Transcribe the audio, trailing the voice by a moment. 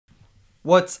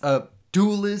What's up,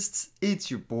 duelists? It's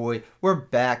your boy. We're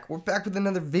back. We're back with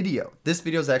another video. This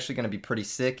video is actually going to be pretty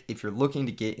sick if you're looking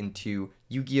to get into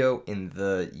Yu-Gi-Oh! In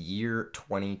the year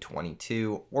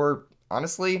 2022, or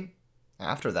honestly,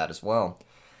 after that as well.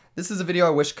 This is a video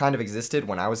I wish kind of existed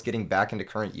when I was getting back into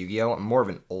current Yu-Gi-Oh! I'm more of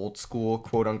an old school,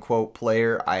 quote-unquote,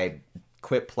 player. I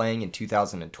quit playing in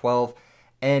 2012,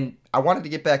 and I wanted to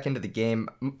get back into the game,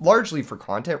 largely for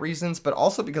content reasons, but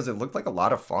also because it looked like a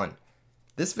lot of fun.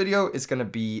 This video is going to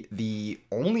be the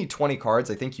only 20 cards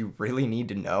I think you really need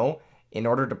to know in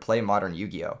order to play modern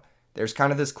Yu-Gi-Oh! There's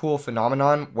kind of this cool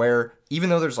phenomenon where even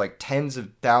though there's like tens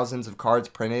of thousands of cards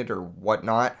printed or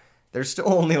whatnot, there's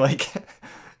still only like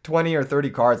 20 or 30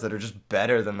 cards that are just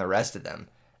better than the rest of them.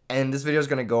 And this video is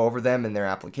going to go over them and their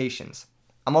applications.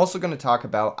 I'm also going to talk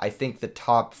about, I think, the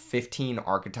top 15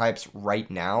 archetypes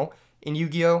right now in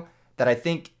Yu-Gi-Oh! That I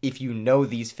think if you know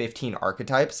these 15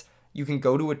 archetypes, you can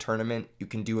go to a tournament, you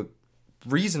can do a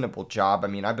reasonable job. I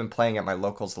mean, I've been playing at my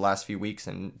locals the last few weeks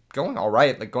and going all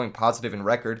right, like going positive in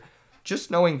record,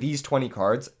 just knowing these 20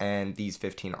 cards and these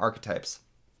 15 archetypes.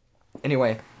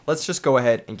 Anyway, let's just go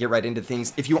ahead and get right into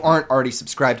things. If you aren't already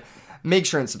subscribed, make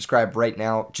sure and subscribe right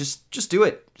now. Just do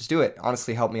it. Just do it.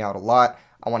 Honestly, help me out a lot.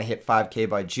 I want to hit 5K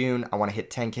by June. I want to hit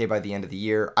 10K by the end of the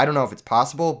year. I don't know if it's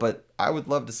possible, but I would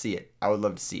love to see it. I would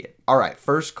love to see it. All right,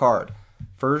 first card.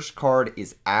 First card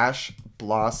is Ash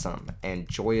Blossom and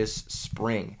Joyous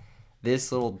Spring.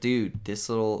 This little dude, this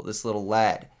little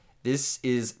lad. This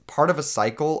is part of a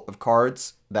cycle of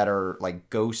cards that are like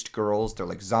ghost girls. They're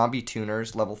like zombie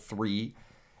tuners, level 3.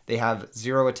 They have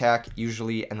 0 attack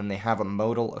usually, and then they have a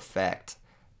modal effect.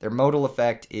 Their modal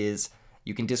effect is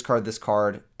you can discard this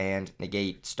card and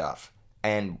negate stuff.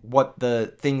 And what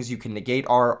the things you can negate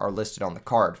are listed on the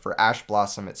card. For Ash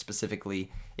Blossom, it's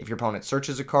specifically if your opponent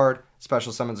searches a card,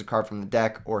 special summons a card from the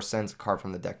deck, or sends a card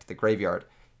from the deck to the graveyard.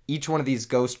 Each one of these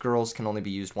ghost girls can only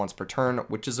be used once per turn,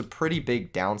 which is a pretty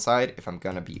big downside, if I'm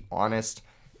going to be honest.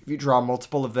 If you draw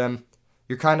multiple of them,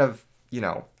 you're kind of,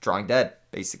 drawing dead,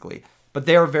 basically. But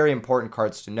they are very important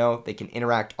cards to know. They can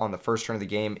interact on the first turn of the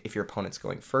game if your opponent's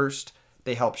going first.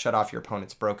 They help shut off your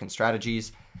opponent's broken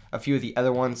strategies. A few of the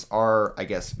other ones are, I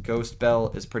guess, Ghost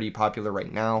Bell is pretty popular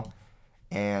right now.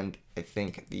 And I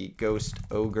think the Ghost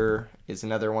Ogre is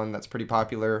another one that's pretty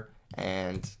popular.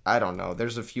 And I don't know,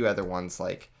 there's a few other ones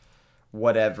like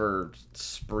whatever,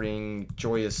 Spring,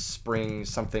 Joyous Spring,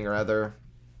 something or other.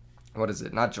 What is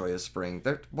it? Not Joyous Spring.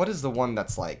 What is the one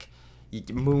that's like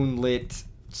Moonlit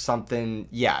something?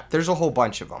 Yeah, there's a whole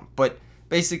bunch of them. But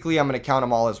basically, I'm going to count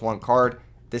them all as one card.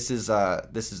 This is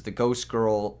the Ghost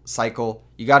Girl cycle.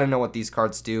 You got to know what these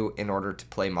cards do in order to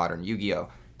play modern Yu-Gi-Oh!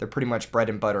 They're pretty much bread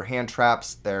and butter hand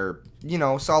traps. They're,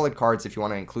 solid cards if you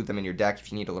want to include them in your deck.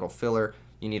 If you need a little filler,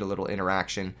 you need a little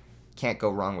interaction. Can't go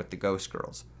wrong with the Ghost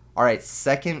Girls. All right,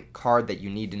 second card that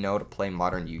you need to know to play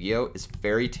modern Yu-Gi-Oh! Is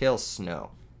Fairy Tale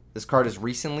Snow. This card is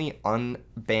recently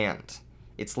unbanned.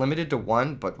 It's limited to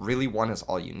 1, but really 1 is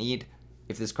all you need.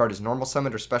 If this card is normal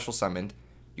summoned or special summoned,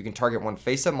 you can target one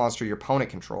face-up monster your opponent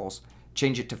controls,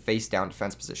 change it to face-down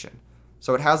defense position.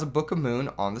 So it has a Book of Moon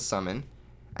on the summon,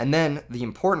 and then the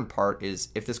important part is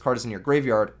if this card is in your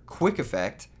graveyard, quick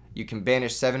effect, you can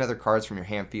banish 7 other cards from your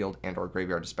hand field and or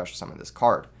graveyard to special summon this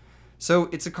card. So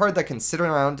it's a card that can sit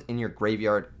around in your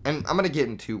graveyard, and I'm going to get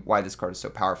into why this card is so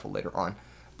powerful later on.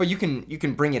 But you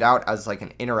can bring it out as like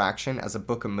an interaction, as a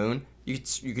Book of Moon.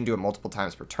 You can do it multiple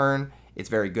times per turn. It's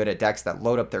very good at decks that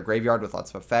load up their graveyard with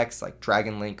lots of effects like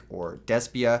Dragon Link or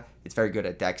Despia. It's very good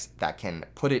at decks that can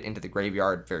put it into the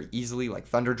graveyard very easily, like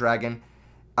Thunder Dragon.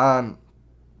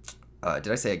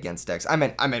 Did I say against decks? I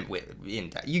meant in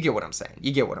deck. You get what I'm saying.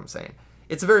 You get what I'm saying.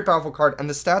 It's a very powerful card, and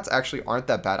the stats actually aren't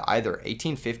that bad either.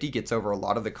 1850 gets over a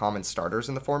lot of the common starters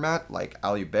in the format, like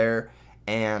Alubert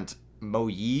and Mo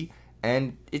Yi,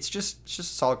 and it's just a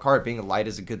solid card. Being a light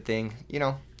is a good thing.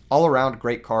 All around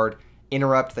great card.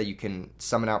 Interrupt that you can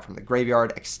summon out from the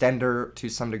graveyard. Extender to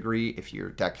some degree if your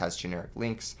deck has generic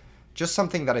links. Just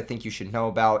something that I think you should know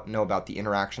about the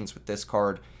interactions with this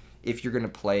card if you're going to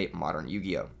play modern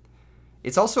Yu-Gi-Oh!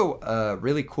 It's also a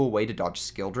really cool way to dodge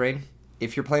skill drain.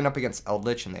 If you're playing up against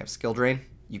Eldritch and they have skill drain,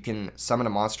 you can summon a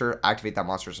monster, activate that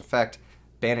monster's effect,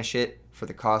 banish it for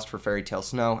the cost for Fairy Tale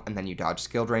Snow, and then you dodge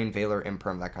skill drain, Valor,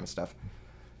 Imperm, that kind of stuff.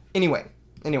 Anyway,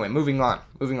 moving on.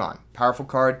 Powerful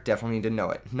card, definitely need to know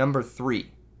it. Number 3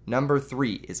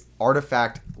 is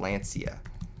Artifact Lancia.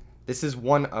 This is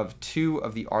one of 2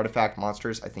 of the artifact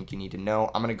monsters I think you need to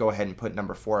know. I'm going to go ahead and put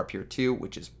number 4 up here too,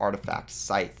 which is Artifact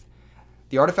Scythe.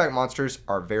 The artifact monsters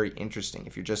are very interesting.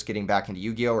 If you're just getting back into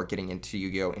Yu-Gi-Oh! Or getting into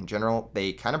Yu-Gi-Oh! In general,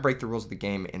 they kind of break the rules of the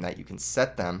game in that you can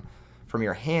set them from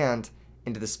your hand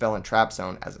into the spell and trap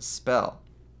zone as a spell.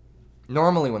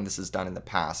 Normally when this is done in the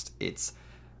past, it's,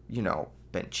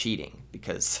 been cheating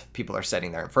because people are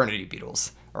setting their Infernity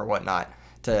Beetles or whatnot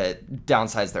to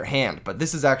downsize their hand, but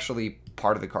this is actually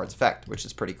part of the card's effect, which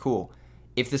is pretty cool.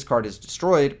 If this card is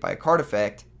destroyed by a card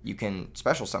effect, you can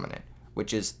special summon it,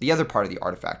 which is the other part of the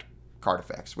artifact card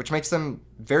effects, which makes them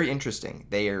very interesting.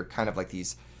 They are kind of like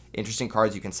these interesting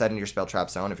cards you can set into your spell trap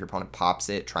zone. If your opponent pops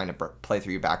it, trying to play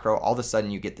through your back row, all of a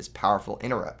sudden you get this powerful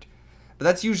interrupt. But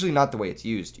that's usually not the way it's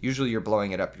used. Usually you're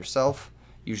blowing it up yourself.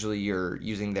 Usually you're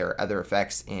using their other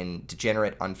effects in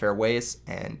degenerate, unfair ways,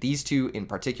 and these two in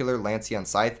particular, Lancia and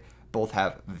Scythe, both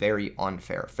have very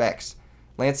unfair effects.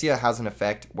 Lancia has an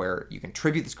effect where you can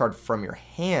tribute this card from your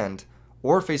hand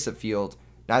or face-up field.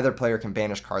 Neither player can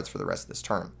banish cards for the rest of this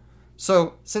turn.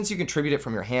 So, since you can tribute it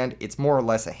from your hand, it's more or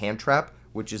less a hand trap,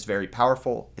 which is very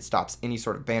powerful. It stops any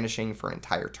sort of banishing for an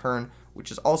entire turn,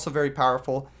 which is also very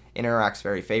powerful. It interacts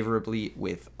very favorably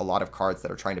with a lot of cards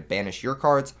that are trying to banish your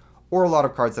cards, or a lot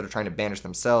of cards that are trying to banish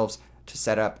themselves to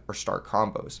set up or start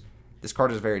combos. This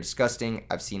card is very disgusting.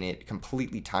 I've seen it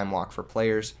completely time lock for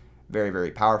players. Very,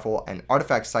 very powerful. And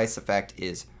Artifact Scythe's effect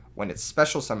is when it's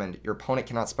special summoned, your opponent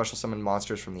cannot special summon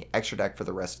monsters from the extra deck for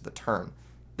the rest of the turn.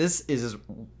 This is,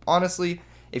 honestly,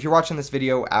 if you're watching this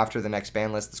video after the next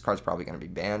ban list, this card's probably going to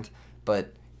be banned,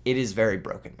 but it is very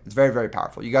broken. It's very, very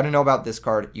powerful. You got to know about this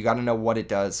card. You got to know what it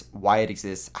does, why it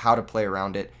exists, how to play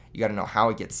around it. You got to know how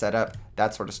it gets set up,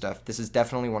 that sort of stuff. This is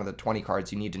definitely one of the 20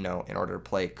 cards you need to know in order to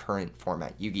play current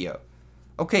format Yu-Gi-Oh!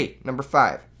 Okay, number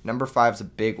 5. Number 5 is a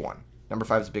big one. Number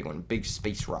 5 is a big one. Big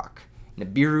space rock.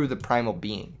 Nibiru the Primal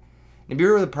Being.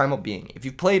 Nibiru the Primal Being. If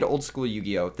you've played old school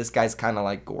Yu-Gi-Oh!, this guy's kind of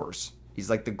like Gores. He's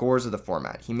like the Gores of the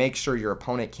format. He makes sure your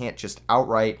opponent can't just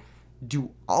outright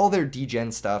do all their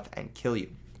degen stuff and kill you.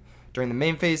 During the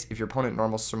main phase, if your opponent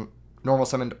normal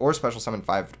summoned or special summoned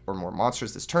 5 or more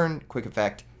monsters this turn, quick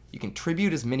effect, you can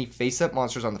tribute as many face-up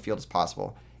monsters on the field as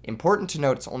possible. Important to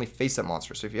note, it's only face-up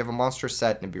monsters, so if you have a monster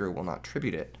set, Nibiru will not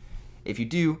tribute it. If you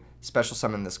do, special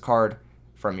summon this card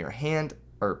from your hand,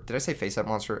 or did I say face-up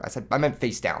monster? I meant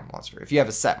face-down monster. If you have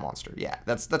a set monster, yeah,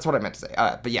 that's what I meant to say.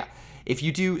 But yeah, if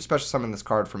you do special summon this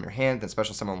card from your hand, then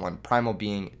special summon one Primal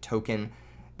Being token.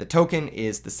 The token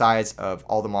is the size of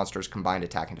all the monsters' combined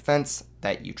attack and defense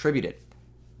that you tributed.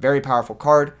 Very powerful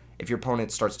card. If your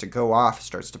opponent starts to go off,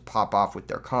 starts to pop off with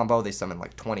their combo, they summon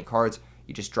like 20 cards,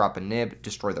 you just drop a nib,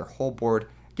 destroy their whole board,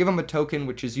 give them a token,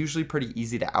 which is usually pretty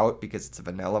easy to out because it's a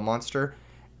vanilla monster,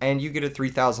 and you get a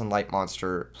 3000 light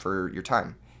monster for your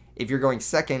time. If you're going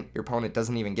second, your opponent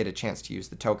doesn't even get a chance to use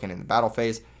the token in the battle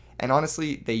phase, and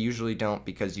honestly, they usually don't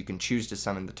because you can choose to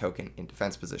summon the token in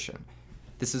defense position.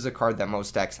 This is a card that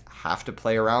most decks have to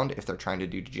play around if they're trying to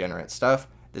do degenerate stuff.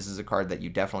 This is a card that you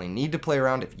definitely need to play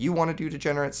around if you want to do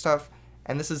degenerate stuff,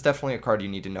 and this is definitely a card you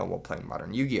need to know while playing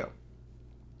Modern Yu-Gi-Oh!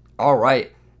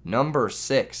 Alright, number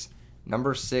 6.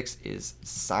 Number 6 is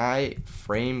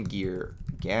Frame Gear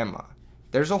Gamma.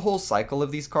 There's a whole cycle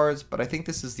of these cards, but I think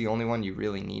this is the only one you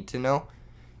really need to know.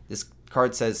 This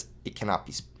card says it cannot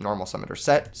be normal summoned or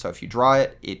set, so if you draw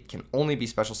it, it can only be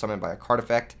special summoned by a card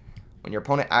effect. When your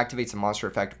opponent activates a monster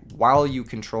effect while you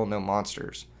control no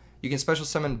monsters, you can special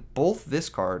summon both this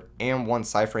card and one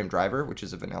Frame Driver, which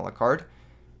is a vanilla card,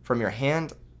 from your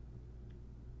hand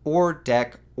or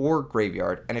deck or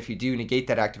graveyard, and if you do, negate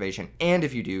that activation, and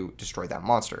if you do, destroy that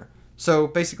monster. So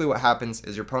basically what happens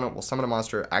is your opponent will summon a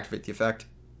monster, activate the effect,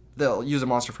 they'll use a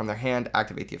monster from their hand,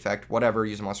 activate the effect, whatever,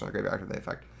 use a monster in the graveyard, activate the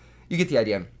effect. You get the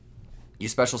idea. You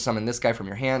special summon this guy from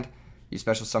your hand, you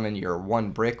special summon your one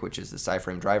brick, which is the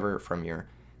Frame Driver, from your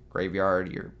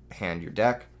graveyard, your hand, your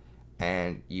deck,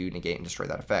 and you negate and destroy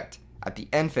that effect. At the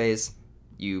end phase,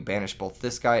 you banish both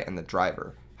this guy and the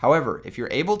driver. However, if you're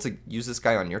able to use this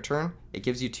guy on your turn, it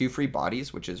gives you 2 free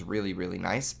bodies, which is really, really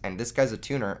nice. And this guy's a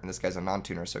tuner, and this guy's a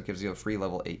non-tuner, so it gives you a free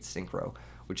level 8 synchro,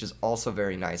 which is also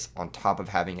very nice on top of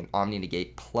having an Omni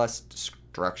Negate plus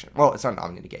Destruction. Well, it's not an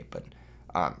Omni Negate, but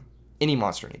any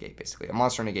monster negate, basically. A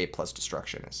monster negate plus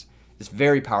Destruction is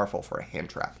very powerful for a hand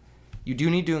trap. You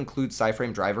do need to include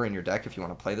Frame Driver in your deck if you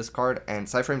want to play this card, and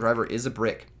Frame Driver is a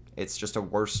brick. It's just a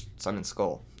worse Summon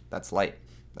Skull. That's light.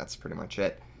 That's pretty much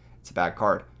it. It's a bad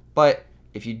card. But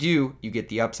if you do, you get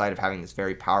the upside of having this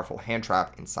very powerful hand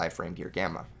trap in Frame Gear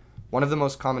Gamma. One of the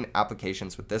most common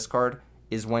applications with this card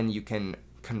is when you can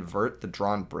convert the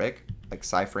drawn brick, like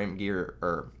Frame Gear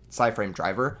or Frame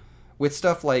Driver, with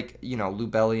stuff like,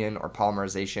 Lubellion or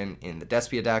Polymerization in the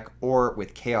Despia deck, or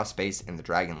with Chaos Space in the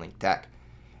Dragon Link deck.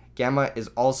 Gamma is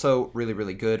also really,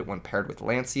 really good when paired with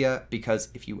Lancia, because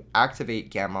if you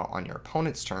activate Gamma on your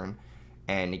opponent's turn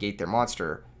and negate their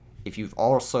monster, If you've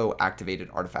also activated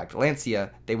Artifact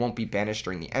Lancia, they won't be banished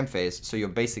during the end phase, so you'll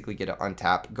basically get to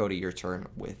untap, go to your turn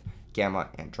with Gamma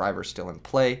and Driver still in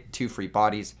play, 2 free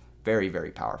bodies. Very, very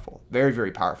powerful. Very,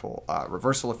 very powerful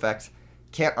reversal effect.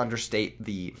 Can't understate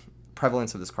the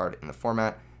prevalence of this card in the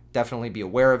format. Definitely be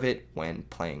aware of it when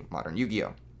playing Modern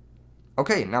Yu-Gi-Oh!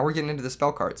 Okay, now we're getting into the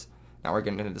spell cards.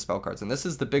 And this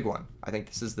is the big one. I think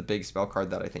this is the big spell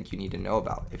card that I think you need to know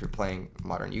about if you're playing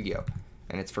Modern Yu-Gi-Oh!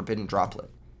 And it's Forbidden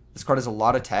Droplet. This card has a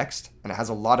lot of text, and it has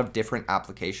a lot of different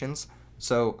applications,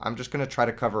 so I'm just going to try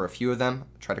to cover a few of them,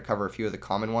 try to cover a few of the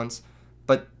common ones,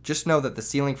 but just know that the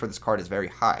ceiling for this card is very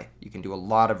high. You can do a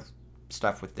lot of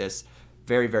stuff with this,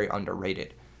 very, very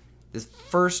underrated. This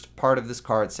first part of this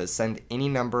card says send any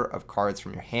number of cards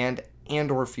from your hand and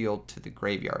or field to the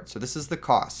graveyard. So this is the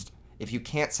cost. If you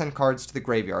can't send cards to the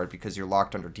graveyard because you're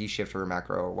locked under D-Shift or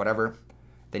Macro or whatever,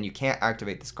 then you can't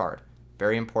activate this card.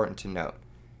 Very important to note.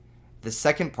 The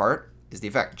second part is the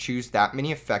effect. Choose that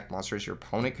many effect monsters your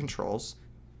opponent controls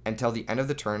until the end of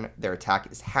the turn their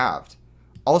attack is halved.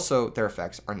 Also, their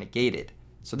effects are negated.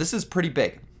 So this is pretty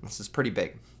big.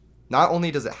 Not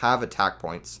only does it have attack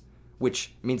points,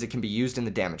 which means it can be used in the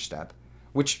damage step,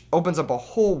 which opens up a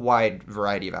whole wide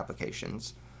variety of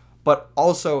applications, but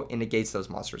also it negates those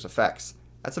monsters' effects.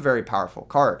 That's a very powerful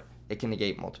card. It can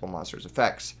negate multiple monsters'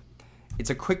 effects. It's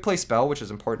a quick play spell, which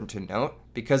is important to note,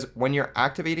 because when you're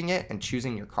activating it and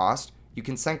choosing your cost, you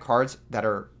can send cards that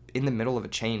are in the middle of a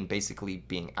chain basically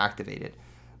being activated.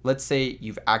 Let's say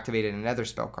you've activated another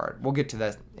spell card. We'll get to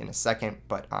that in a second,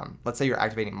 but let's say you're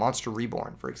activating Monster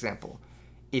Reborn, for example.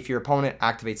 If your opponent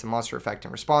activates a monster effect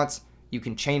in response, you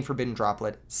can chain Forbidden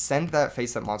Droplet, send that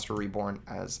face-up Monster Reborn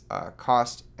as a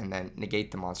cost, and then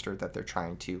negate the monster that they're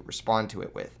trying to respond to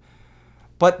it with.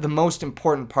 But the most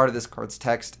important part of this card's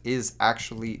text is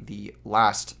actually the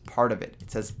last part of it. It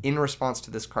says, in response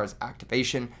to this card's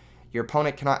activation, your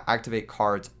opponent cannot activate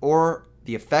cards or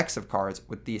the effects of cards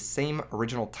with the same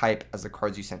original type as the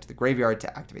cards you sent to the graveyard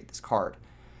to activate this card.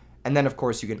 And then, of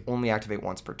course, you can only activate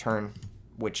once per turn,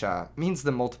 which means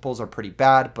the multiples are pretty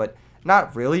bad, but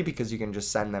not really, because you can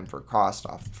just send them for cost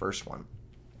off the first one.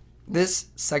 This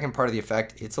second part of the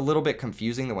effect, it's a little bit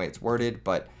confusing the way it's worded,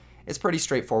 but it's pretty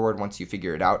straightforward once you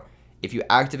figure it out. If you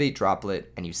activate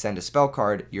Droplet and you send a spell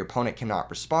card, your opponent cannot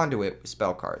respond to it with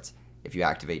spell cards. If you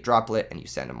activate Droplet and you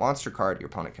send a monster card, your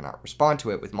opponent cannot respond to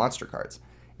it with monster cards.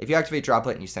 If you activate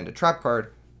Droplet and you send a trap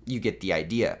card, you get the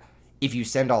idea. If you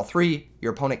send all three,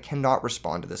 your opponent cannot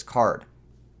respond to this card.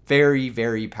 Very,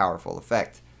 very powerful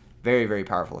effect. Very, very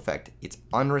powerful effect. It's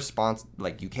unresponsive,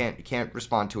 like you can't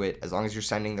respond to it as long as you're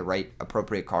sending the right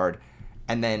appropriate card.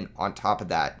 And then on top of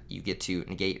that, you get to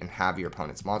negate and have your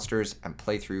opponent's monsters and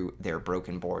play through their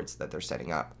broken boards that they're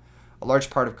setting up. A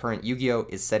large part of current Yu-Gi-Oh!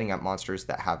 Is setting up monsters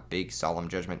that have big Solemn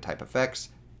Judgment type effects.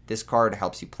 This card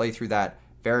helps you play through that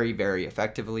very, very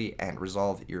effectively and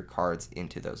resolve your cards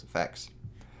into those effects.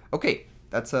 Okay,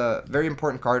 that's a very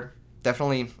important card.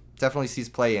 Definitely sees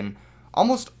play in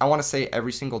almost, I want to say,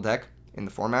 every single deck in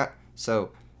the format.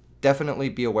 So definitely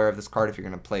be aware of this card if you're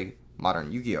going to play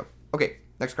Modern Yu-Gi-Oh! Okay,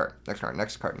 next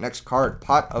card,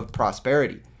 Pot of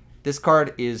Prosperity. This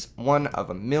card is one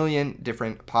of a million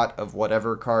different pot of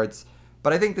whatever cards,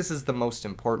 but I think this is the most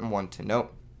important one to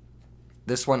note.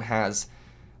 This one has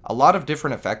a lot of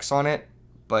different effects on it,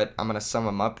 but I'm going to sum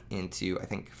them up into, I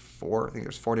think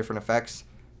there's 4 different effects.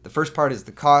 The first part is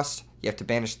the cost. You have to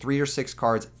banish 3 or 6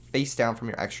 cards face down from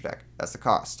your extra deck. That's the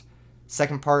cost.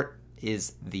 Second part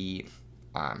is the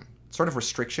sort of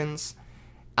restrictions.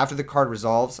 After the card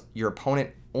resolves, your opponent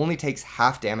only takes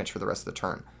half damage for the rest of the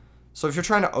turn. So if you're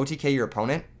trying to OTK your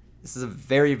opponent, this is a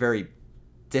very, very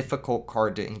difficult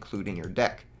card to include in your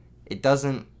deck. It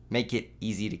doesn't make it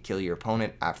easy to kill your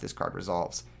opponent after this card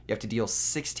resolves. You have to deal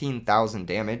 16,000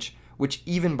 damage, which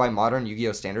even by modern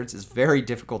Yu-Gi-Oh! Standards is very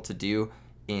difficult to do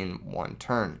in one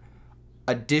turn.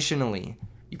 Additionally,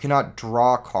 you cannot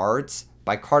draw cards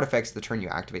by card effects the turn you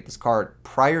activate this card.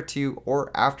 Prior to or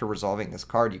after resolving this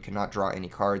card, you cannot draw any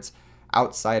cards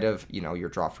outside of, your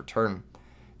draw for turn.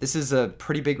 This is a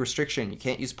pretty big restriction. You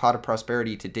can't use Pot of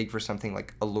Prosperity to dig for something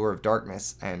like Allure of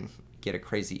Darkness and get a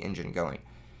crazy engine going.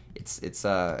 It's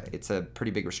a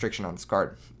pretty big restriction on this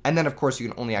card. And then, of course, you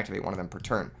can only activate one of them per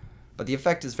turn. But the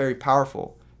effect is very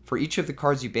powerful. For each of the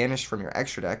cards you banish from your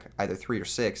extra deck, either 3 or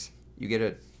 6, you get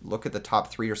to look at the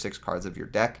top 3 or 6 cards of your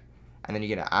deck, and then you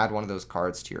get to add one of those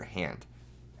cards to your hand.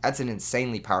 That's an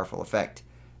insanely powerful effect.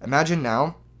 Imagine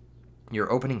now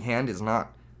your opening hand is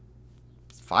not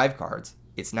 5 cards,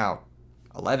 it's now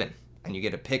 11, and you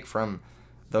get to pick from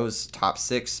those top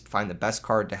 6, find the best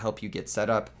card to help you get set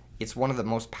up. It's one of the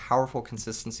most powerful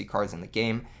consistency cards in the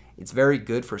game. It's very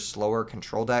good for slower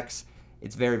control decks.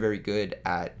 It's very, very good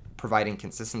at providing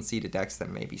consistency to decks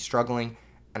that may be struggling,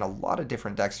 and a lot of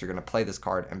different decks are going to play this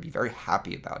card and be very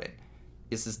happy about it.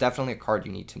 This is definitely a card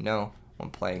you need to know when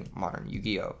playing Modern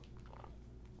Yu-Gi-Oh!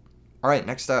 Alright,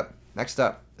 next up.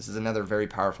 This is another very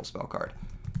powerful spell card.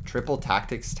 Triple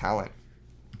Tactics Talent.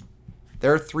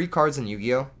 There are 3 cards in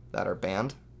Yu-Gi-Oh! That are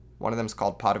banned. One of them is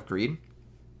called Pot of Greed.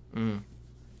 One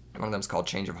of them is called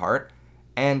Change of Heart.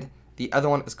 And the other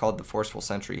one is called the Forceful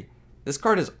Sentry. This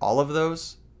card is all of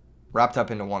those wrapped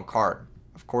up into one card.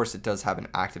 Of course, it does have an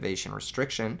activation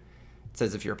restriction. It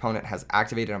says if your opponent has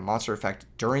activated a monster effect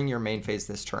during your main phase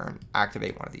this turn,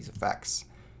 activate one of these effects.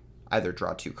 Either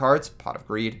draw 2 cards, Pot of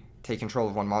Greed, take control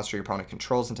of one monster your opponent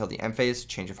controls until the end phase,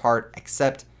 Change of Heart,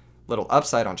 except little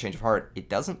upside on Change of Heart, it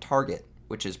doesn't target,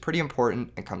 which is pretty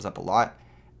important and comes up a lot.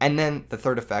 And then the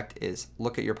third effect is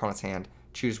look at your opponent's hand,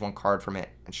 choose 1 card from it,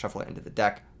 and shuffle it into the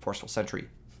deck, Forceful Sentry.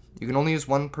 You can only use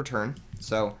 1 per turn,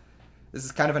 so this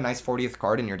is kind of a nice 40th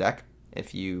card in your deck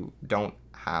if you don't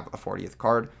have a 40th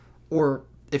card, or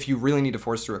if you really need to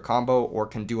force through a combo or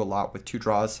can do a lot with 2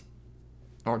 draws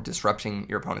or disrupting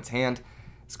your opponent's hand.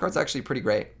 This card's actually pretty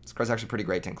great. This card's actually pretty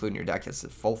great to include in your deck. It's a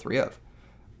full 3 of.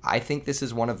 I think this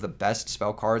is one of the best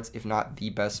spell cards, if not the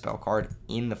best spell card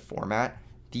in the format.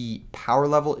 The power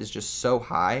level is just so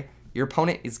high. Your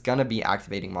opponent is going to be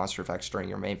activating monster effects during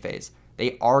your main phase.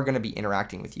 They are going to be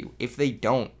interacting with you. If they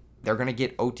don't, they're going to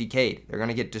get OTK'd. They're going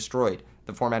to get destroyed.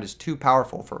 The format is too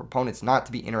powerful for opponents not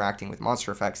to be interacting with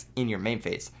monster effects in your main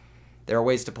phase. There are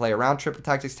ways to play around Triple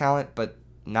Tactics Talent, but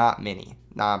not many.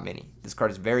 Not many. This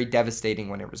card is very devastating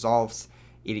when it resolves.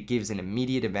 It gives an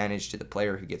immediate advantage to the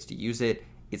player who gets to use it.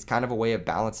 It's kind of a way of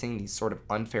balancing these sort of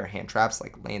unfair hand traps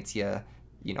like Lancia,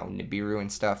 Nibiru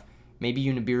and stuff. Maybe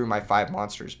you Nibiru my 5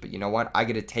 monsters, but you know what? I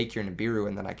get to take your Nibiru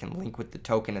and then I can link with the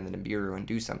token and the Nibiru and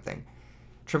do something.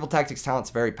 Triple Tactics Talent's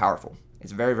very powerful.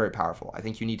 It's very, very powerful. I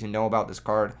think you need to know about this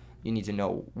card. You need to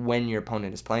know when your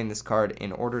opponent is playing this card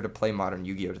in order to play Modern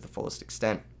Yu-Gi-Oh! To the fullest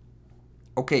extent.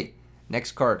 Okay,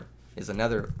 next card is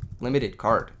another limited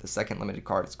card. The second limited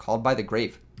card. It's called By the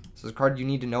Grave. This is a card you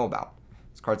need to know about.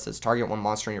 This card says target 1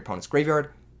 monster in your opponent's graveyard,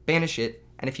 banish it,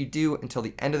 and if you do, until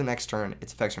the end of the next turn,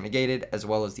 its effects are negated, as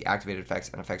well as the activated effects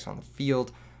and effects on the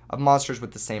field of monsters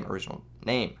with the same original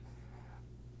name.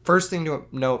 First thing to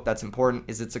note that's important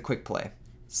is it's a quick play.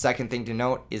 Second thing to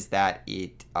note is that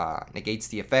it negates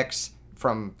the effects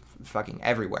from fucking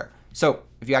everywhere. So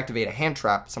if you activate a hand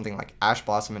trap, something like Ash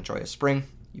Blossom and Joyous Spring,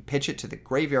 you pitch it to the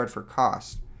graveyard for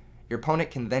cost. Your opponent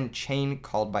can then chain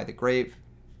Called by the Grave,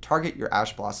 target your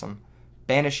Ash Blossom,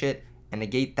 banish it, and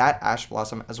negate that Ash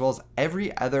Blossom as well as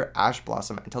every other Ash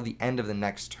Blossom until the end of the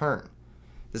next turn.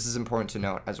 This is important to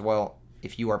note as well.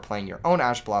 If you are playing your own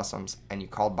Ash Blossoms and you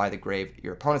Called by the Grave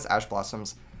your opponent's Ash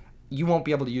Blossoms, you won't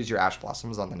be able to use your Ash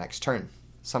Blossoms on the next turn.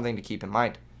 Something to keep in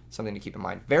mind. Something to keep in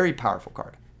mind. Very powerful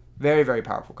card. Very, very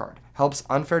powerful card. Helps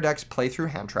unfair decks play through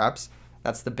hand traps.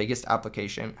 That's the biggest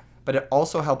application. But it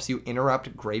also helps you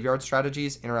interrupt graveyard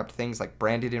strategies, interrupt things like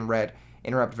Branded in Red,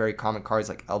 interrupt very common cards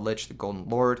like Eldritch, the Golden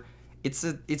Lord. It's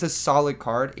a solid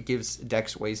card. It gives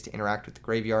decks ways to interact with the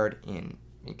graveyard in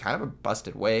kind of a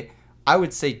busted way. I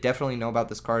would say definitely know about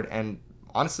this card and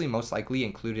honestly most likely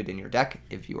include it in your deck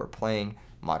if you are playing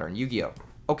Modern Yu-Gi-Oh!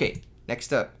 Okay,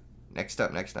 next up.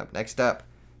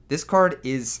 This card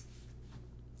is...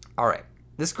 Alright,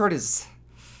 this card is...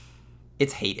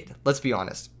 It's hated. Let's be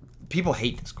honest. People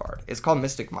hate this card. It's called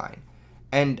Mystic Mine.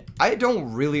 And I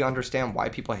don't really understand why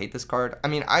people hate this card. I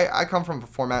mean, I come from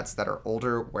formats that are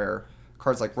older where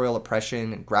cards like Royal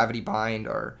Oppression and Gravity Bind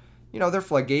are, they're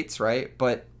floodgates, right?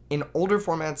 But in older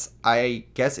formats, I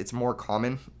guess it's more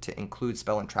common to include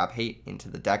spell and trap hate into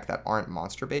the deck that aren't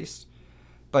monster-based.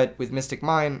 But with Mystic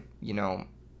Mine,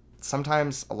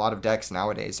 sometimes a lot of decks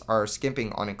nowadays are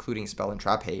skimping on including spell and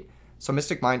trap hate. So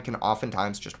Mystic Mine can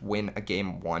oftentimes just win a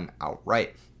game 1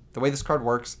 outright. The way this card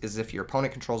works is if your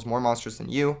opponent controls more monsters than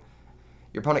you,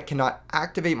 your opponent cannot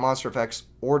activate monster effects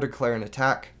or declare an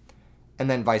attack, and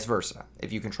then vice versa.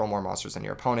 If you control more monsters than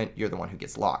your opponent, you're the one who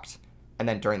gets locked. And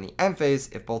then during the end phase,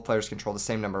 if both players control the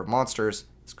same number of monsters,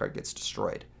 this card gets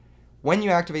destroyed. When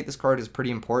you activate this card is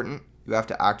pretty important. You have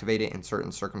to activate it in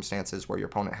certain circumstances where your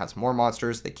opponent has more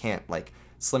monsters. They can't,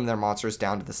 slim their monsters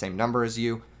down to the same number as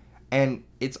you. And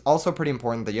it's also pretty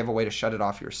important that you have a way to shut it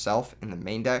off yourself in the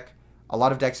main deck. A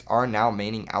lot of decks are now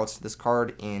maining outs to this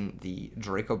card in the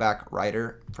Dracoback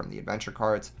Rider from the adventure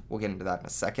cards. We'll get into that in a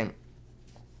second.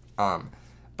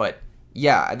 But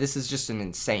yeah, this is just an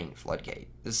insane floodgate.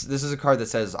 This is a card that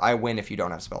says, I win if you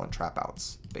don't have spell and trap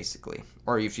outs, basically.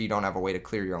 Or if you don't have a way to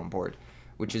clear your own board,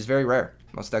 which is very rare.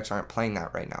 Most decks aren't playing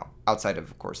that right now, outside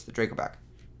of course, the Dracoback.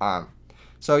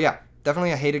 So yeah,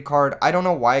 definitely a hated card. I don't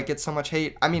know why it gets so much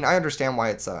hate. I mean, I understand why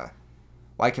it's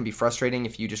why it can be frustrating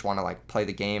if you just want to like play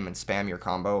the game and spam your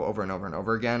combo over and over and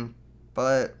over again.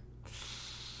 But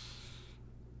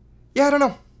yeah, I don't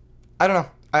know.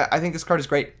 I think this card is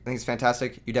great. I think it's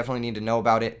fantastic. You definitely need to know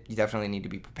about it. You definitely need to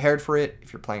be prepared for it.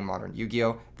 If you're playing modern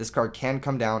Yu-Gi-Oh, this card can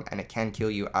come down and it can kill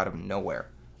you out of nowhere.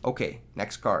 Okay,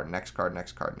 next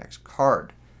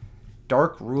card.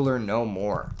 Dark Ruler No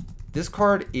More. This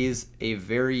card is a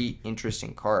very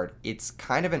interesting card. It's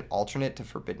kind of an alternate to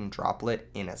Forbidden Droplet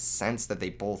in a sense that they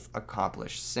both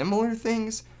accomplish similar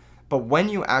things, but when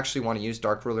you actually want to use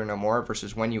Dark Ruler No More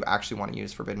versus when you actually want to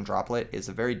use Forbidden Droplet is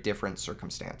a very different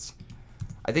circumstance.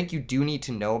 I think you do need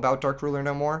to know about Dark Ruler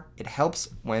No More. It helps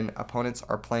when opponents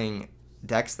are playing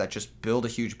decks that just build a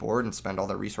huge board and spend all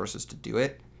their resources to do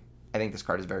it. I think this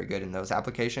card is very good in those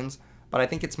applications, but I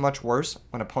think it's much worse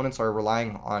when opponents are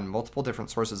relying on multiple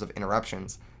different sources of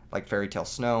interruptions, like Fairy Tale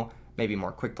Snow, maybe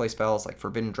more quick play spells like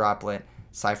Forbidden Droplet,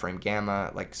 Cyframe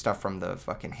Gamma, like stuff from the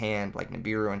fucking hand, like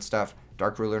Nibiru and stuff.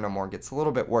 Dark Ruler No More gets a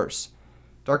little bit worse.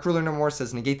 Dark Ruler No More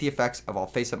says negate the effects of all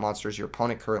face-up monsters your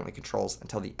opponent currently controls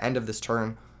until the end of this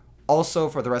turn. Also,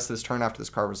 for the rest of this turn after this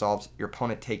card resolves, your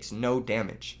opponent takes no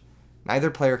damage.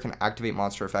 Neither player can activate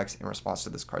monster effects in response to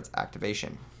this card's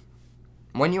activation.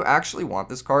 When you actually want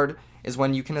this card is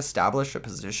when you can establish a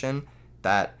position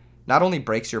that not only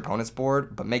breaks your opponent's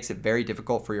board, but makes it very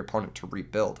difficult for your opponent to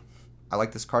rebuild. I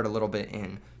like this card a little bit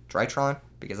in Drytron,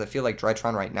 because I feel like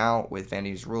Drytron right now, with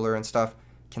Vanity's Ruler and stuff,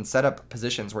 can set up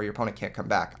positions where your opponent can't come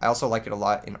back. I also like it a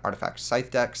lot in Artifact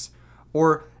Scythe decks,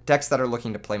 or decks that are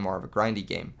looking to play more of a grindy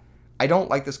game. I don't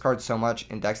like this card so much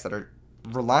in decks that are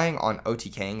relying on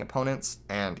OTKing opponents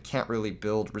and can't really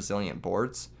build resilient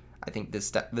boards. I think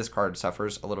this card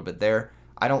suffers a little bit there.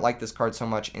 I don't like this card so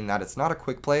much in that it's not a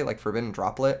quick play like Forbidden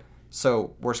Droplet,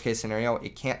 so worst case scenario,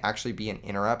 it can't actually be an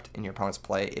interrupt in your opponent's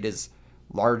play. It is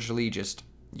largely just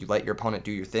you let your opponent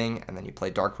do your thing, and then you play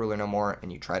Dark Ruler No More,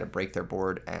 and you try to break their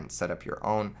board and set up your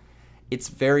own. It's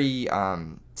very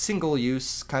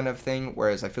single-use kind of thing,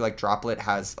 whereas I feel like Droplet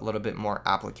has a little bit more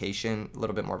application, a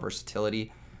little bit more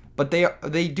versatility. But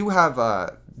they do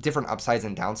have different upsides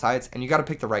and downsides, and you got to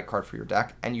pick the right card for your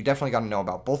deck, and you definitely got to know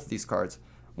about both of these cards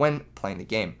when playing the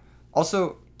game.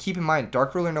 Also, keep in mind,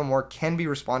 Dark Ruler No More can be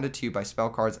responded to by spell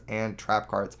cards and trap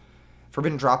cards.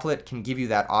 Forbidden Droplet can give you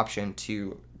that option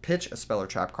to pitch a spell or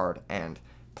trap card and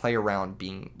play around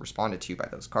being responded to by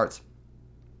those cards.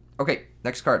 Okay,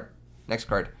 next card.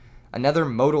 Another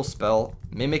modal spell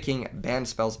mimicking banned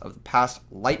spells of the past,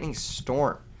 Lightning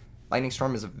Storm. Lightning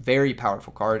Storm is a very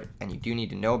powerful card, and you do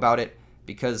need to know about it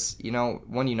because,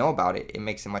 when you know about it, it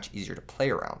makes it much easier to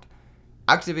play around.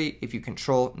 Activate if you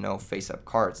control no face-up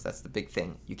cards. That's the big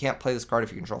thing. You can't play this card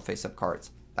if you control face-up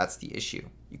cards. That's the issue.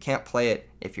 You can't play it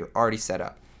if you're already set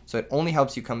up. So it only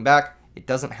helps you come back. It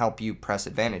doesn't help you press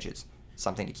advantages.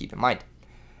 Something to keep in mind.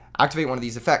 Activate one of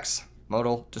these effects.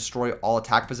 Modal, destroy all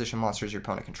attack position monsters your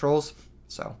opponent controls.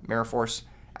 So Mirror Force.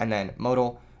 And then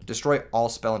Modal, destroy all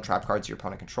spell and trap cards your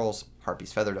opponent controls.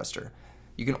 Harpy's Feather Duster.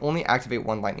 You can only activate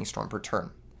one Lightning Storm per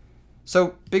turn.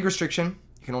 So, big restriction.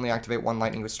 You can only activate one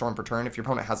Lightning Storm per turn. If your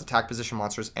opponent has attack position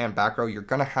monsters and back row, you're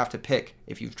going to have to pick,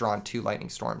 if you've drawn 2 Lightning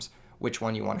Storms, which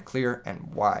one you want to clear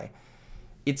and why.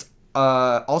 It's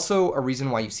also a reason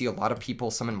why you see a lot of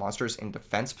people summon monsters in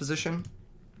defense position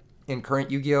in current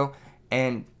Yu-Gi-Oh!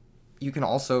 And you can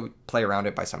also play around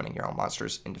it by summoning your own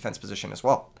monsters in defense position as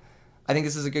well. I think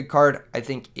this is a good card. I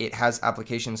think it has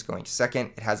applications going to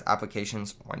second. It has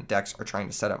applications when decks are trying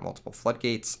to set up multiple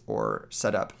floodgates or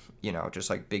set up, just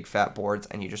like big fat boards,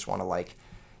 and you just want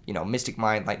to Mystic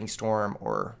Mind, Lightning Storm,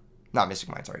 or not Mystic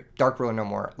Mind, sorry, Dark Ruler No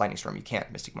More, Lightning Storm. You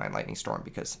can't Mystic Mind, Lightning Storm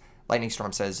because Lightning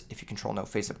Storm says if you control no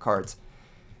face-up cards.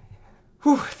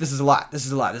 Whew, this is a lot. This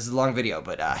is a long video,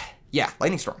 but yeah,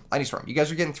 Lightning Storm. You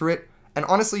guys are getting through it. And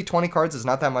honestly, 20 cards is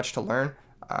not that much to learn,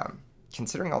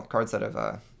 considering all the cards that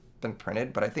have been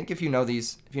printed. But I think if you know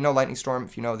these, if you know Lightning Storm,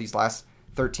 if you know these last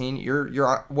 13,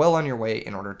 you're well on your way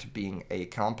in order to being a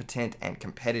competent and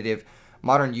competitive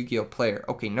modern Yu-Gi-Oh player.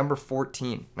 Okay, number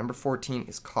 14. Number 14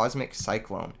 is Cosmic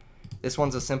Cyclone. This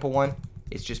one's a simple one.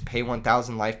 It's just pay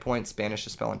 1,000 life points, banish a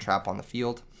spell and trap on the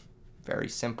field. Very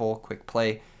simple, quick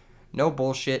play. No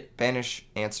bullshit, banish,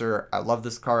 answer. I love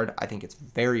this card. I think it's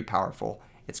very powerful.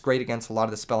 It's great against a lot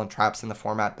of the spell and traps in the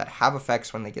format that have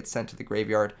effects when they get sent to the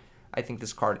graveyard. I think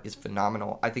this card is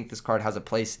phenomenal. I think this card has a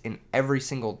place in every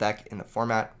single deck in the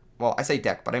format. Well, I say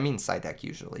deck, but I mean side deck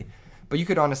usually. But you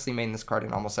could honestly main this card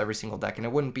in almost every single deck, and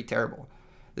it wouldn't be terrible.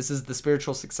 This is the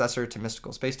spiritual successor to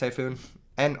Mystical Space Typhoon,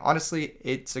 and honestly,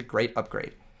 it's a great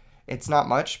upgrade. It's not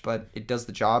much, but it does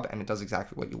the job, and it does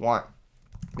exactly what you want.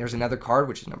 There's another card,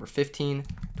 which is number 15,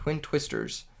 Twin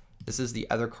Twisters. This is the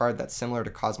other card that's similar to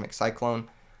Cosmic Cyclone.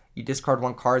 You discard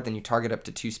one card, then you target up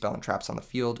to 2 spell and traps on the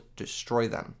field, destroy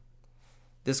them.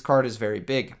 This card is very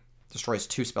big, destroys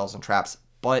 2 spells and traps,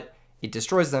 but it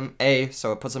destroys them, A,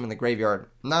 so it puts them in the graveyard.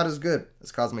 Not as good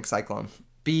as Cosmic Cyclone.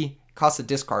 B, costs a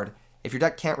discard. If your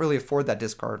deck can't really afford that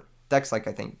discard, decks like,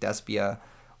 I think, Despia,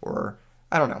 or,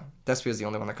 I don't know, Despia is the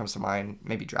only one that comes to mind,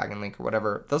 maybe Dragon Link or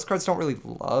whatever. Those cards don't really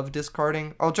love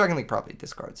discarding. Oh, Dragon Link probably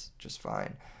discards just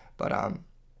fine. But,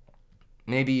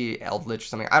 maybe Eldritch or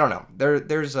something. I don't know.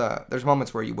 There's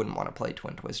moments where you wouldn't want to play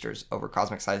Twin Twisters over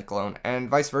Cosmic Cyclone, and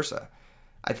vice versa.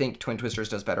 I think Twin Twisters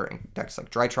does better in decks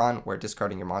like Drytron, where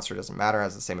discarding your monster doesn't matter,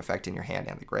 has the same effect in your hand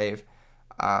and the grave.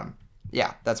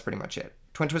 Yeah, that's pretty much it.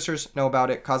 Twin Twisters, know about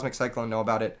it. Cosmic Cyclone, know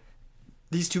about it.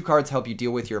 These 2 cards help you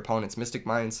deal with your opponent's Mystic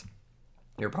Minds,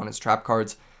 your opponent's trap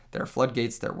cards, their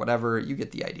floodgates, their whatever. You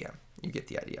get the idea. You get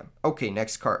the idea. Okay,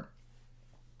 next card.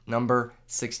 Number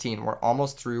 16. We're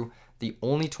almost through the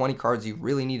only 20 cards you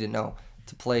really need to know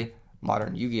to play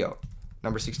Modern Yu-Gi-Oh!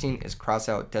 Number 16 is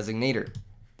Crossout Designator.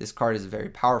 This card is very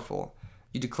powerful.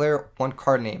 You declare one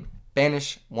card name.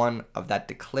 Banish one of that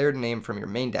declared name from your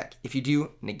main deck. If you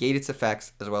do, negate its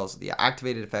effects as well as the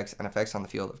activated effects and effects on the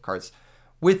field of cards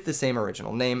with the same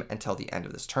original name until the end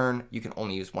of this turn. You can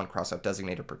only use one Crossout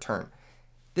Designator per turn.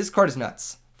 This card is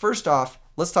nuts. First off,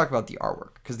 let's talk about the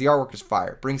artwork, because the artwork is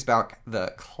fire. It brings back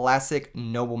the classic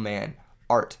nobleman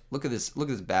art. Look at this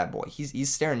bad boy. He's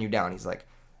staring you down. He's like,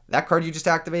 that card you just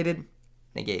activated,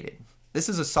 negated. This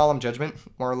is a Solemn Judgment,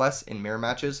 more or less, in mirror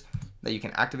matches that you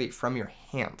can activate from your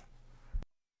hand.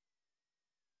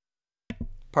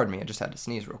 Pardon me, I just had to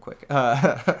sneeze real quick.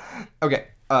 Okay,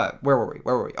 where were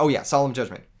we? Oh yeah, Solemn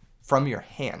Judgment. From your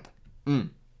hand.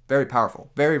 Very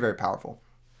powerful. Very, very powerful.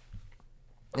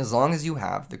 As long as you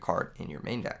have the card in your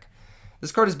main deck.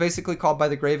 This card is basically called by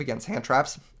the grave against hand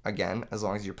traps. Again, as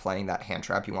long as you're playing that hand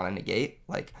trap you want to negate.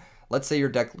 Like, let's say your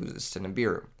deck loses to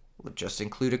Nibiru. Just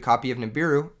include a copy of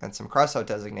Nibiru and some Crossout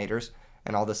Designators,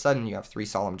 and all of a sudden you have 3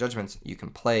 Solemn Judgments you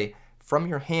can play from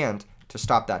your hand to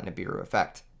stop that Nibiru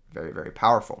effect. Very, very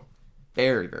powerful.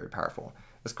 Very, very powerful.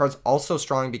 This card's also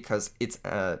strong because it's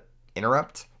an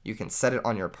interrupt. You can set it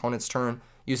on your opponent's turn,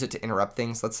 use it to interrupt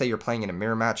things. Let's say you're playing in a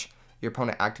mirror match. Your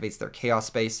opponent activates their Chaos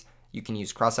Space. You can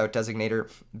use Crossout Designator,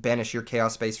 banish your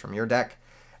Chaos Space from your deck,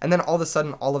 and then all of a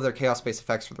sudden, all of their Chaos Space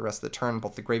effects for the rest of the turn,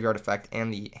 both the Graveyard effect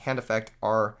and the hand effect,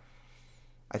 are,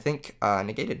 I think,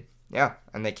 negated. Yeah,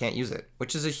 and they can't use it,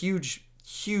 which is a huge,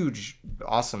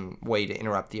 awesome way to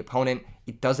interrupt the opponent.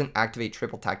 It doesn't activate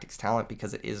Triple Tactics Talent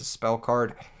because it is a spell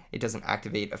card. It doesn't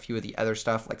activate a few of the other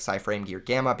stuff like Cyframe Gear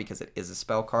Gamma because it is a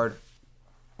spell card.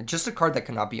 It's just a card that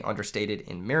cannot be understated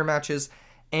in mirror matches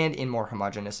and in more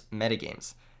homogeneous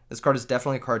metagames. This card is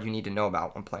definitely a card you need to know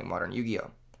about when playing Modern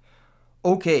Yu-Gi-Oh!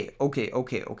 Okay.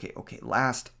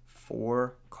 Last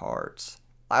 4 cards.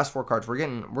 We're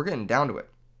getting down to it.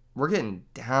 We're getting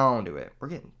down to it.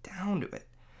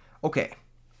 Okay.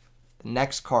 The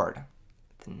next card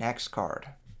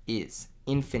is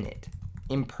Infinite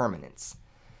Impermanence.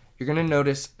 You're going to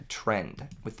notice a trend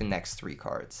with the next 3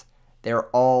 cards. They're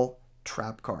all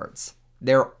trap cards.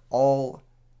 They're all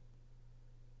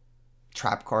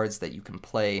trap cards that you can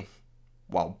play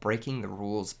while breaking the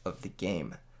rules of the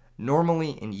game.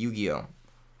 Normally in Yu-Gi-Oh!,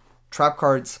 trap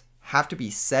cards have to be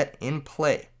set in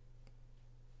play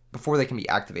before they can be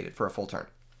activated for a full turn.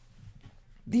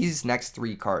 These next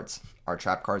 3 cards are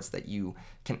trap cards that you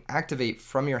can activate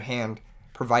from your hand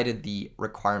provided the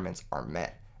requirements are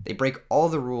met. They break all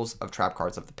the rules of trap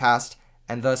cards of the past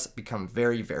and thus become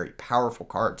very, very powerful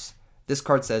cards. This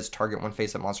card says target one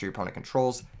face-up monster your opponent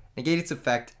controls, negate its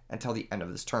effect until the end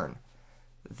of this turn.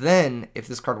 Then, if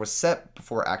this card was set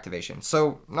before activation,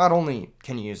 so not only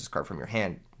can you use this card from your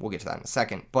hand, we'll get to that in a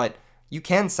second, but you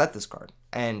can set this card,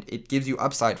 and it gives you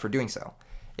upside for doing so.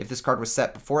 If this card was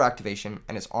set before activation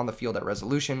and is on the field at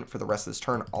resolution for the rest of this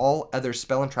turn, all other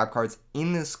spell and trap cards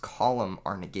in this column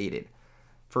are negated.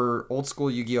 For old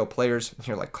school Yu-Gi-Oh players,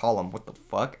 you're like, column, what the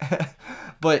fuck?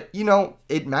 But, you know,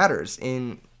 it matters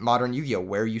in Modern Yu-Gi-Oh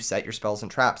where you set your spells and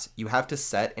traps. You have to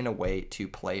set in a way to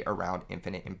play around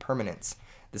Infinite Impermanence.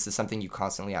 This is something you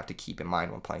constantly have to keep in mind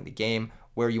when playing the game,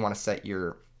 where you want to set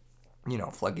your,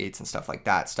 floodgates and stuff like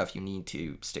that, stuff you need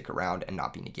to stick around and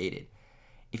not be negated.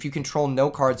 If you control no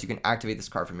cards, you can activate this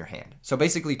card from your hand. So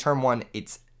basically, turn 1,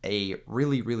 it's a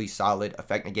really, really solid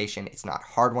effect negation. It's not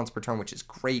hard once per turn, which is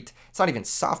great. It's not even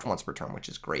soft once per turn, which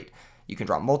is great. You can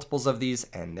draw multiples of these,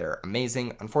 and they're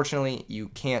amazing. Unfortunately, you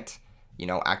can't,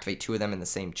 activate 2 of them in the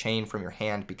same chain from your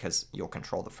hand because you'll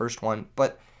control the first one,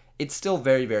 but it's still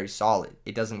very, very solid.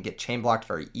 It doesn't get chain blocked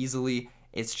very easily.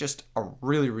 It's just a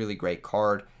really, really great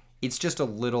card. It's just a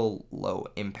little low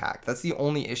impact. That's the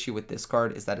only issue with this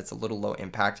card, is that it's a little low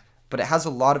impact, but it has a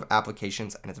lot of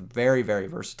applications and it's very, very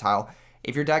versatile.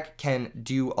 If your deck can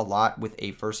do a lot with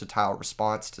a versatile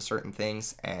response to certain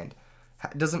things and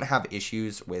doesn't have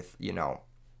issues with, you know,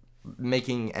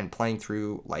 making and playing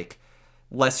through like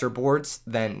lesser boards,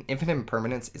 then Infinite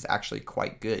Impermanence is actually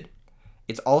quite good.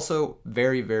 It's also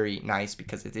very, very nice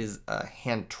because it is a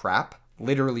hand trap,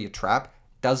 literally a trap,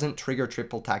 doesn't trigger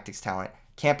triple tactics talent,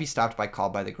 can't be stopped by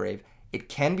Called by the Grave. It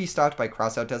can be stopped by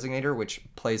Crossout Designator, which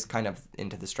plays kind of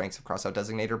into the strengths of Crossout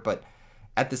Designator, but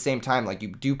at the same time, like, you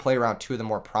do play around two of the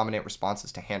more prominent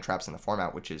responses to hand traps in the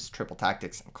format, which is Triple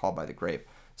Tactics and Called by the Grave.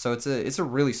 So it's a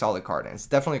really solid card, and it's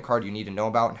definitely a card you need to know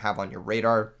about and have on your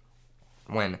radar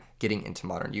when getting into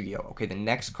Modern Yu-Gi-Oh! Okay, the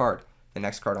next card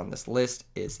on this list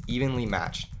is Evenly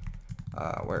Matched.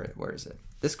 Where is it?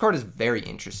 This card is very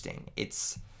interesting.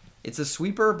 It's a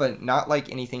sweeper, but not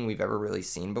like anything we've ever really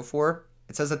seen before.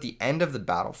 It says at the end of the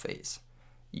battle phase,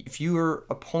 if your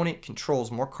opponent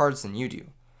controls more cards than you do,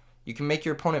 you can make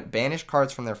your opponent banish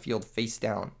cards from their field face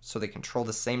down so they control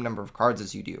the same number of cards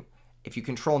as you do. If you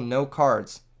control no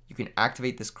cards, you can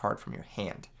activate this card from your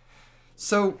hand.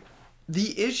 So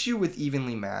the issue with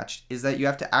Evenly Matched is that you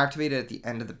have to activate it at the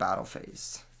end of the battle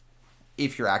phase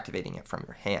if you're activating it from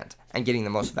your hand and getting the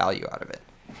most value out of it.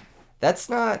 That's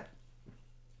not...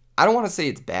 I don't want to say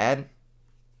it's bad.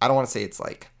 I don't want to say it's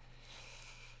like...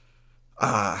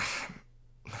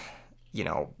 you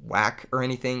know, whack or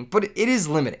anything, but it is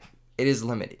limiting. It is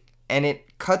limiting. And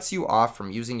it cuts you off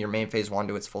from using your main phase 1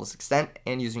 to its fullest extent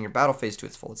and using your battle phase to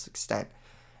its fullest extent.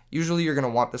 Usually you're going to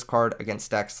want this card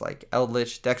against decks like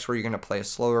Eldritch, decks where you're going to play a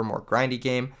slower, more grindy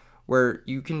game, where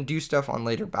you can do stuff on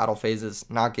later battle phases,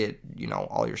 not get, you know,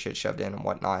 all your shit shoved in and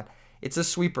whatnot. It's a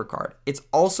sweeper card. It's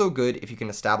also good if you can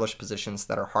establish positions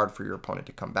that are hard for your opponent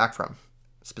to come back from,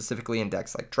 specifically in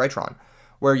decks like Drytron,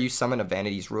 where you summon a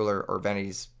Vanity's Ruler or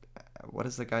Vanity's... what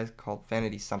is the guy called?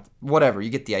 Vanity something. Whatever, you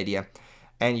get the idea.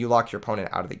 And you lock your opponent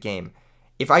out of the game.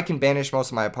 If I can banish most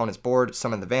of my opponent's board,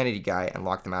 summon the Vanity guy, and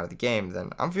lock them out of the game,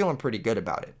 then I'm feeling pretty good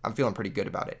about it.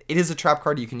 It is a trap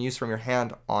card you can use from your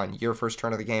hand on your first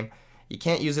turn of the game. You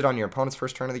can't use it on your opponent's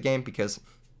first turn of the game because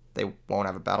they won't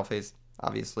have a battle phase,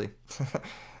 obviously.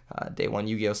 Day 1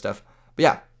 Yu-Gi-Oh stuff. But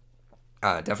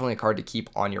yeah, definitely a card to keep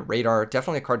on your radar.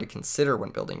 Definitely a card to consider when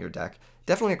building your deck.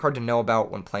 Definitely a card to know about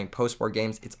when playing post-war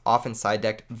games. It's often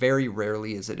side-decked. Very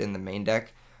rarely is it in the main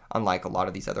deck. Unlike a lot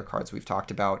of these other cards we've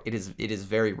talked about, it is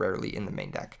very rarely in the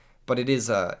main deck. But it is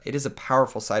a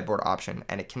powerful sideboard option,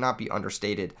 and it cannot be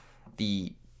understated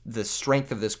the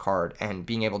strength of this card and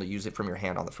being able to use it from your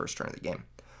hand on the first turn of the game.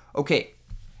 Okay,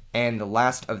 and the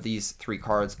last of these 3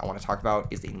 cards I want to talk about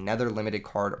is the Nether Limited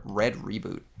card, Red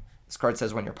Reboot. This card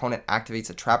says when your opponent activates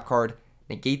a trap card,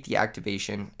 negate the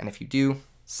activation, and if you do,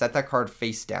 set that card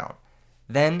face down.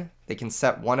 Then they can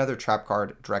set one other trap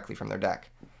card directly from their deck.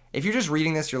 If you're just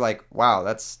reading this, you're like, wow,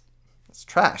 that's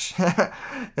trash.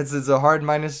 It's a hard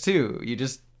 -2. You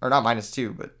just, or not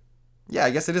 -2, but yeah, I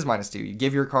guess it is -2. You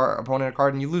give your opponent a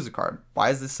card and you lose a card. Why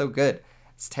is this so good?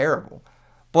 It's terrible.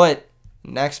 But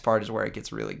next part is where it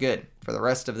gets really good. For the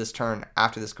rest of this turn,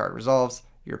 after this card resolves,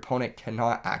 your opponent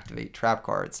cannot activate trap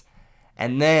cards.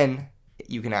 And then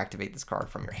you can activate this card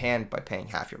from your hand by paying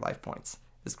half your life points.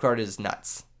 This card is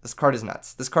nuts. This card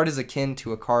is akin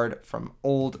to a card from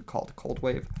old called Cold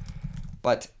Wave,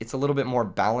 but it's a little bit more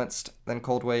balanced than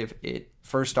Cold Wave. It,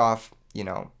 first off, you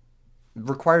know,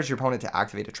 requires your opponent to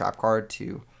activate a trap card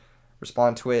to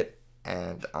respond to it,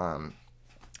 and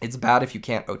it's bad if you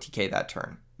can't OTK that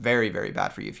turn. Very, very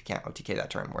bad for you if you can't OTK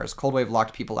that turn, whereas Cold Wave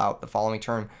locked people out the following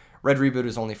turn. Red Reboot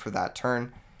is only for that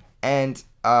turn, and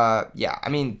yeah, I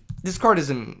mean, this card is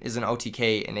an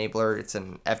OTK enabler. It's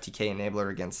an FTK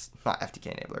enabler against, not FTK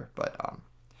enabler, but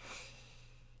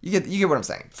you get what I'm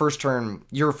saying. First turn,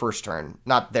 your first turn,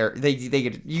 not their. You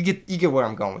get what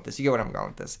I'm going with this. You get what I'm going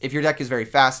with this. If your deck is very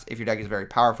fast, if your deck is very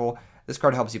powerful, this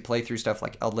card helps you play through stuff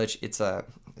like Eldritch. It's a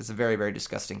very, very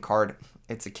disgusting card.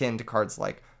 It's akin to cards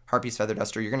like Harpy's Feather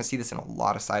Duster. You're gonna see this in a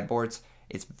lot of sideboards.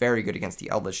 It's very good against the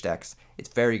Eldritch decks. It's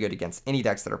very good against any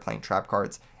decks that are playing trap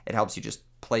cards. It helps you just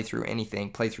play through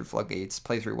anything, play through Floodgates,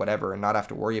 play through whatever, and not have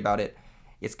to worry about it.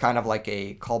 It's kind of like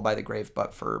a Called by the Grave,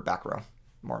 but for back row,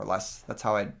 more or less. That's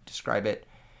how I'd describe it.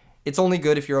 It's only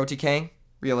good if you're OTKing,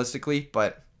 realistically,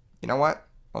 but you know what?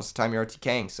 Most of the time you're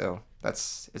OTKing, so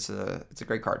it's a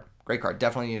great card. Great card.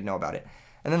 Definitely need to know about it.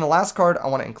 And then the last card I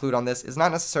want to include on this is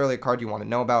not necessarily a card you want to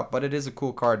know about, but it is a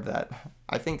cool card that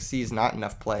I think sees not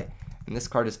enough play. And this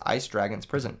card is Ice Dragon's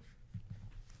Prison.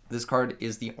 This card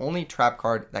is the only trap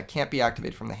card that can't be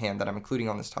activated from the hand that I'm including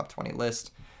on this top 20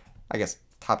 list. I guess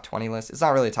top 20 list. It's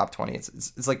not really a top 20.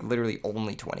 It's like literally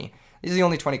only 20. These are the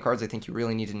only 20 cards I think you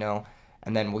really need to know.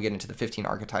 And then we'll get into the 15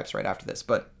 archetypes right after this.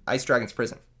 But Ice Dragon's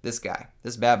Prison, this guy,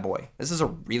 this bad boy, this is a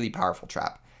really powerful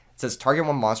trap. It says target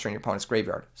one monster in your opponent's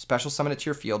graveyard. Special summon it to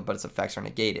your field, but its effects are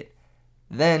negated.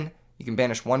 Then you can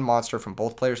banish one monster from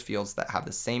both players' fields that have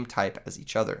the same type as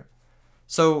each other.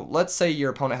 So let's say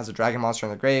your opponent has a dragon monster in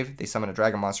their grave. They summon a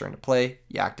dragon monster into play.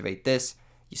 You activate this.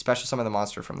 You special summon the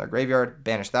monster from their graveyard,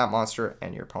 banish that monster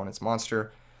and your opponent's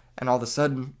monster. And all of a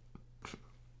sudden,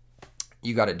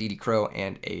 you got a DD Crow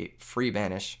and a free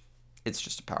banish. It's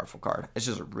just a powerful card. It's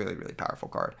just a really, really powerful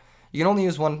card. You can only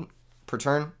use one per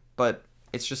turn, but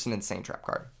it's just an insane trap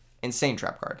card. Insane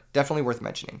trap card. Definitely worth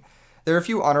mentioning. There are a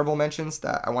few honorable mentions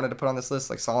that I wanted to put on this list,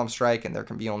 like Solemn Strike, and there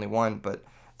can be only one, but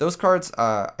those cards,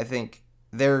 I think,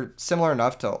 they're similar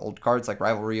enough to old cards like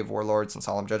Rivalry of Warlords and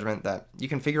Solemn Judgment that you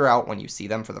can figure out when you see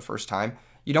them for the first time.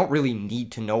 You don't really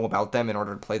need to know about them in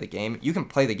order to play the game. You can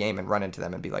play the game and run into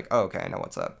them and be like, oh, okay, I know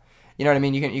what's up. You know what I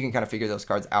mean? You can kind of figure those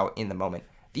cards out in the moment.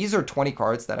 These are 20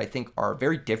 cards that I think are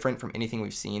very different from anything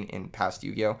we've seen in past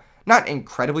Yu-Gi-Oh! Not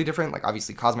incredibly different. Like,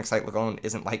 obviously, Cosmic Cyclone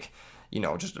isn't like, you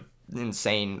know, just an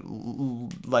insane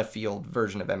left field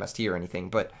version of MST or anything.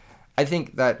 But I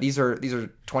think that these are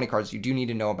 20 cards you do need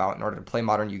to know about in order to play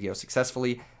Modern Yu-Gi-Oh!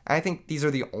 Successfully. And I think these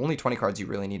are the only 20 cards you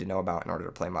really need to know about in order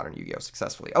to play Modern Yu-Gi-Oh!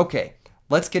 Successfully. Okay,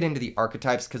 let's get into the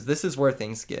archetypes, because this is where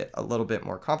things get a little bit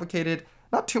more complicated.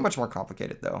 Not too much more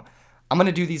complicated, though. I'm going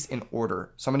to do these in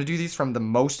order. So I'm going to do these from the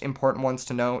most important ones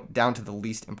to know down to the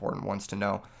least important ones to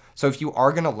know. So if you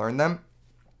are going to learn them,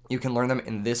 you can learn them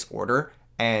in this order,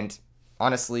 and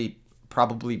honestly,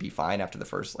 probably be fine after the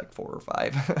first like 4 or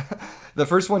 5. The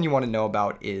first one you want to know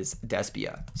about is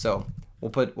Despia. So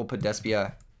we'll put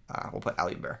Despia, we'll put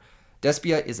Alibear.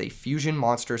 Despia is a fusion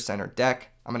monster centered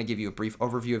deck. I'm going to give you a brief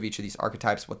overview of each of these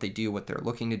archetypes, what they do, what they're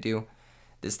looking to do.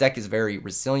 This deck is very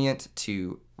resilient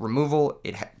to removal.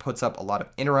 It puts up a lot of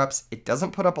interrupts. It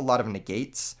doesn't put up a lot of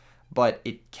negates, but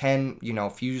it can, you know,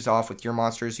 fuse off with your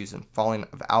monsters using Falling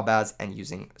of Albaz and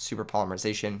using Super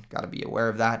Polymerization. Got to be aware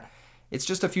of that. It's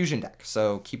just a fusion deck,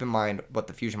 so keep in mind what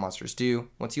the fusion monsters do.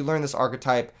 Once you learn this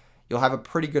archetype, you'll have a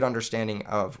pretty good understanding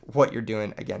of what you're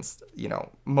doing against, you know,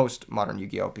 most Modern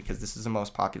Yu-Gi-Oh! Because this is the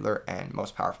most popular and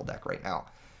most powerful deck right now.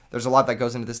 There's a lot that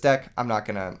goes into this deck. I'm not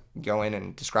going to go in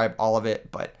and describe all of it,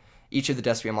 but each of the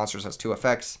Despia monsters has 2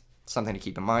 effects, something to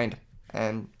keep in mind,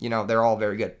 and, you know, they're all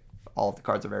very good. All of the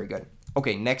cards are very good.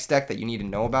 Okay, next deck that you need to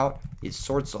know about is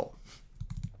Sword Soul.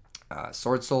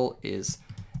 Sword Soul is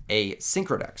a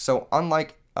synchro deck. So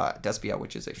unlike Despia,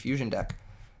 which is a fusion deck,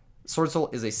 Sword Soul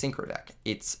is a synchro deck.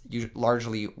 It's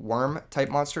largely worm type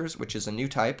monsters, which is a new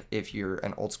type. If you're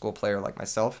an old school player like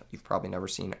myself, you've probably never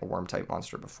seen a worm type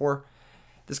monster before.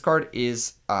 This card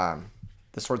is the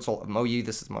Sword Soul of Moyi.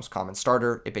 This is the most common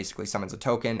starter. It basically summons a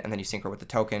token, and then you synchro with the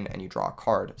token, and you draw a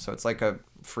card. So it's like a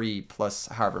free plus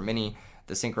however many.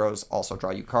 The synchros also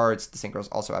draw you cards. The synchros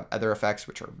also have other effects,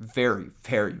 which are very,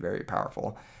 very, very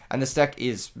powerful. And this deck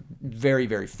is very,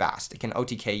 very fast. It can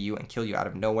OTK you and kill you out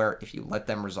of nowhere if you let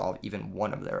them resolve even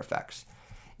one of their effects.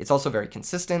 It's also very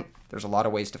consistent. There's a lot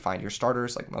of ways to find your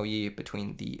starters, like Moyi,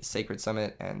 between the Sacred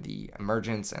Summit and the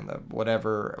Emergence and the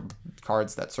whatever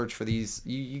cards that search for these.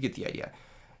 You get the idea.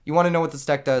 You want to know what this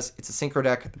deck does. It's a synchro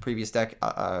deck. The previous deck,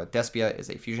 Despia, is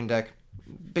a fusion deck.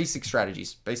 Basic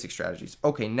strategies.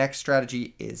 Okay, next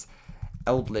strategy is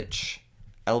Eldritch.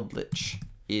 Eldritch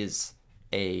is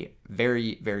a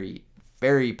very, very,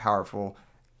 very powerful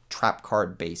trap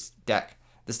card based deck.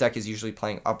 This deck is usually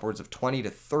playing upwards of 20 to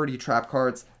 30 trap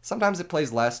cards. Sometimes it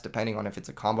plays less depending on if it's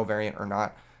a combo variant or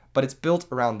not, but it's built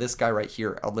around this guy right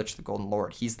here, Eldritch the Golden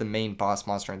Lord. He's the main boss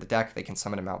monster in the deck. They can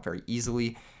summon him out very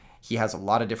easily. He has a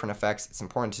lot of different effects. It's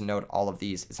important to note all of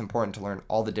these. It's important to learn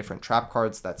all the different trap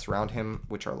cards that surround him,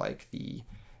 which are like the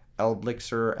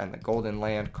Elixir and the Golden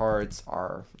Land cards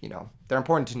are, you know, they're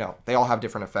important to know. They all have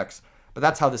different effects. But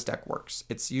that's how this deck works.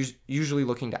 It's usually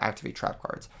looking to activate trap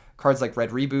cards. Cards like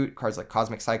Red Reboot, cards like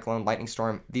Cosmic Cyclone, Lightning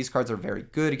Storm, these cards are very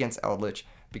good against Eldritch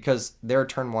because their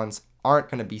turn ones aren't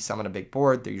going to be summon a big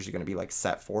board. They're usually going to be like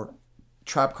set for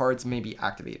trap cards, maybe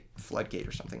activate Floodgate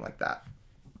or something like that.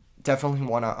 Definitely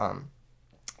want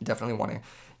to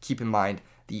keep in mind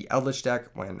the Eldritch deck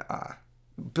when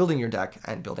building your deck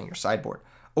and building your sideboard.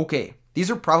 Okay,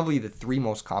 these are probably the 3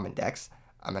 most common decks.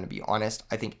 I'm going to be honest.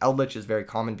 I think Eldritch is very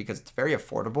common because it's very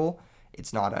affordable.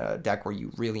 It's not a deck where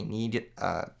you really need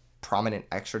a prominent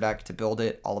extra deck to build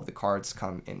it. All of the cards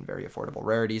come in very affordable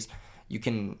rarities. You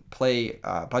can play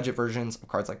budget versions of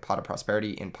cards like Pot of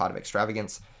Prosperity and Pot of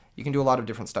Extravagance. You can do a lot of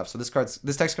different stuff. So this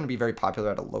deck's going to be very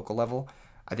popular at a local level.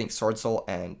 I think Sword Soul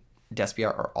and Despia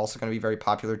are also going to be very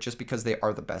popular just because they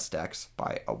are the best decks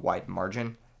by a wide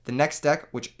margin. The next deck,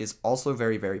 which is also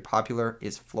very, very popular,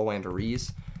 is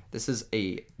Floanderies. This is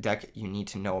a deck you need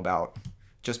to know about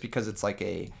just because it's like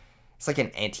an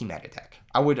anti-meta deck.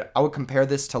 I would compare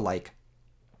this to, like,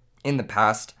 in the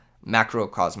past,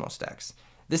 Macrocosmos decks.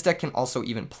 This deck can also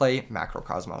even play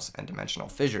Macrocosmos and Dimensional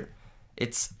Fissure.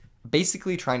 It's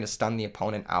basically trying to stun the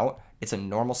opponent out. It's a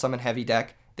normal summon heavy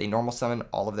deck. They normal summon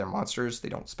all of their monsters. They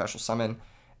don't special summon.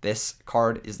 This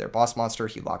card is their boss monster.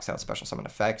 He locks out special summon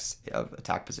effects of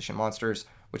attack position monsters,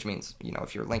 which means, you know,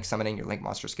 if you're link summoning, your link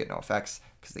monsters get no effects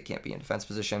because they can't be in defense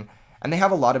position. And they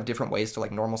have a lot of different ways to,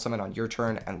 like, normal summon on your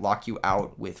turn and lock you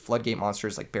out with floodgate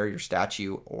monsters like Barrier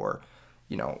Statue or,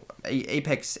 you know,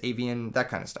 Apex Avian, that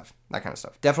kind of stuff.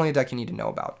 Definitely a deck you need to know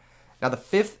about. Now, the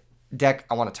fifth deck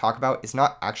I want to talk about is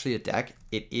not actually a deck.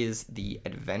 It is the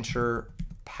Adventure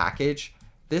package.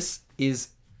 This is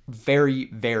very,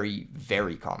 very,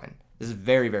 very common. This is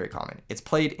very, very common. It's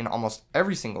played in almost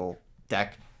every single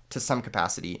deck to some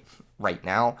capacity right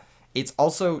now. It's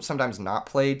also sometimes not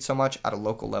played so much at a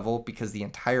local level because the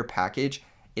entire package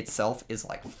itself is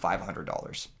like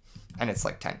 $500 and it's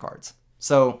like 10 cards.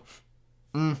 So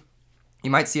you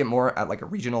might see it more at like a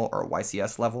regional or a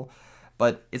YCS level,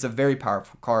 but it's a very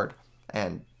powerful card,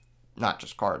 and not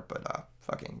just card, but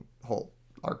fucking whole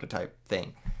archetype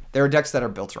thing. There are decks that are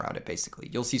built around it, basically.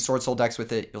 You'll see Sword Soul decks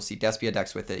with it. You'll see Despia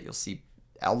decks with it. You'll see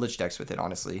Eldritch decks with it,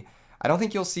 honestly. I don't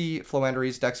think you'll see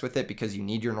Floanderies decks with it because you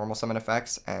need your normal summon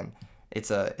effects, and it's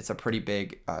a pretty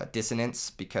big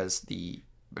dissonance because the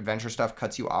adventure stuff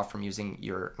cuts you off from using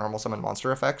your normal summon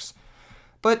monster effects.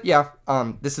 But yeah,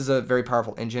 this is a very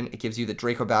powerful engine. It gives you the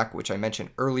Draco back, which I mentioned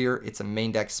earlier. It's a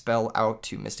main deck spell out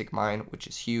to Mystic Mine, which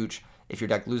is huge. If your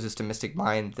deck loses to Mystic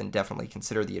Mine, then definitely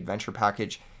consider the adventure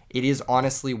package. It is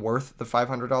honestly worth the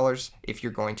 $500 if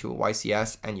you're going to a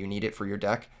YCS and you need it for your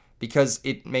deck, because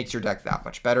it makes your deck that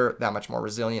much better, that much more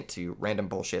resilient to random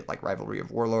bullshit like Rivalry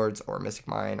of Warlords or Mystic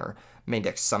Mine or main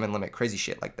deck summon limit, crazy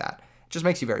shit like that. It just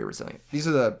makes you very resilient. These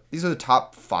are the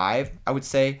top 5, I would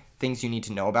say, things you need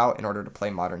to know about in order to play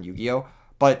modern Yu-Gi-Oh!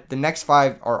 But the next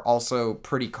 5 are also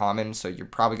pretty common, so you're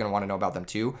probably going to want to know about them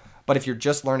too. But if you're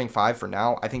just learning 5 for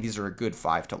now, I think these are a good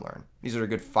 5 to learn. These are a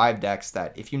good 5 decks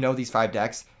that if you know these 5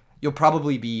 decks, you'll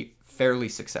probably be fairly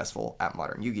successful at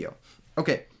modern Yu-Gi-Oh!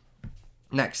 Okay,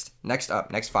 next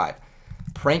 5.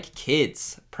 Prank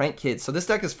Kids. So this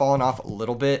deck has fallen off a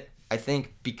little bit, I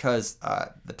think, because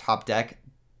the top deck,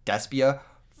 Despia,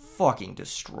 fucking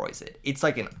destroys it. It's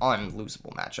like an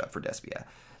unlosable matchup for Despia.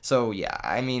 So yeah,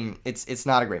 I mean, it's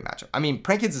not a great matchup. I mean,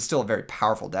 Prank Kids is still a very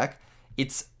powerful deck.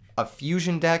 It's a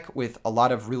fusion deck with a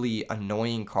lot of really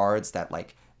annoying cards that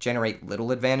like generate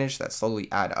little advantage that slowly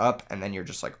add up, and then you're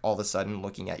just like all of a sudden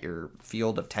looking at your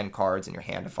field of 10 cards and your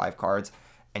hand of 5 cards,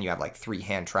 and you have like 3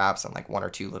 hand traps and like 1 or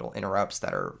 2 little interrupts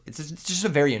that are, it's just a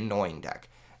very annoying deck.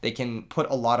 They can put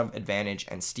a lot of advantage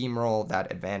and steamroll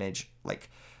that advantage, like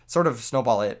sort of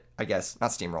snowball it, I guess, not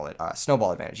steamroll it,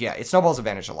 snowball advantage. Yeah, it snowballs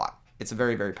advantage a lot. It's a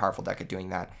very, very powerful deck at doing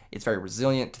that. It's very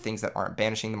resilient to things that aren't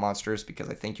banishing the monsters because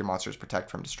I think your monsters protect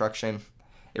from destruction.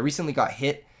 It recently got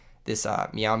hit. This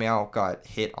Meow Meow got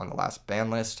hit on the last ban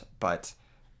list, but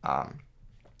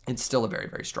it's still a very,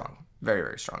 very strong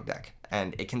deck.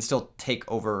 And it can still take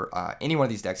over any one of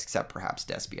these decks except perhaps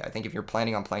Despia. I think if you're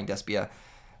planning on playing Despia,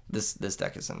 this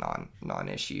deck is a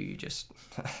non-issue. You just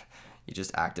you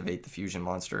just activate the fusion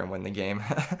monster and win the game.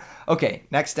 Okay,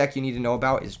 next deck you need to know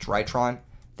about is Drytron.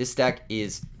 This deck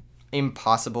is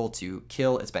impossible to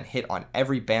kill. It's been hit on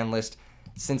every ban list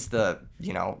since the,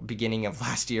 you know, beginning of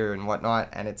last year and whatnot,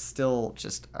 and it's still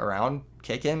just around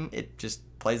kicking. It just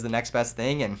plays the next best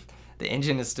thing, and the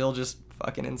engine is still just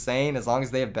fucking insane. As long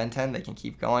as they have Ben 10, they can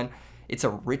keep going. It's a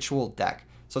ritual deck,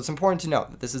 so it's important to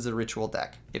note that this is a ritual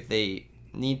deck. If they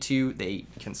need to, they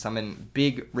can summon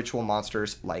big ritual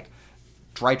monsters like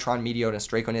Drytron, Meteotis,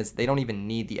 Draconids. They don't even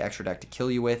need the extra deck to kill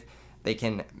you with. They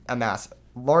can amass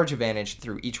large advantage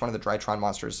through each one of the Drytron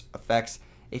monsters' effects.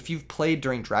 If you've played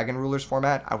during Dragon Rulers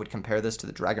format, I would compare this to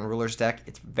the Dragon Rulers deck.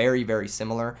 It's very, very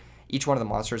similar. Each one of the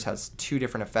monsters has 2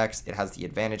 different effects. It has the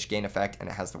advantage gain effect, and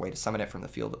it has the way to summon it from the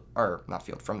field, or not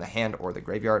field, from the hand or the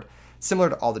graveyard. Similar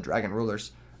to all the Dragon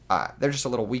Rulers. They're just a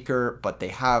little weaker, but they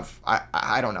have,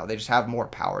 I don't know, they just have more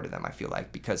power to them, I feel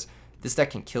like, because this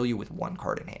deck can kill you with 1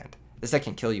 card in hand. This deck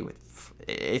can kill you with,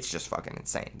 it's just fucking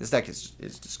insane. This deck is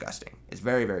disgusting. It's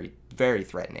very, very, very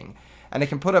threatening. And it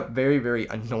can put up very, very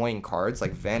annoying cards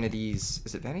like Vanity's,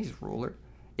 is it Vanity's Ruler?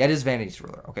 Yeah, it is Vanity's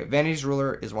Ruler. Okay, Vanity's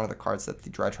Ruler is one of the cards that the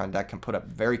Drytron deck can put up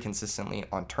very consistently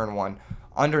on turn 1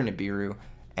 under Nibiru.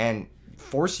 And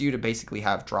force you to basically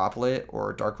have Droplet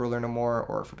or Dark Ruler no more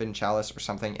or Forbidden Chalice or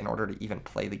something in order to even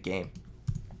play the game.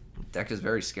 The deck is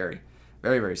very scary.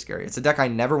 Very, very scary. It's a deck I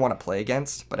never want to play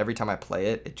against, but every time I play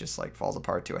it, it just like falls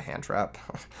apart to a hand trap.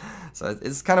 So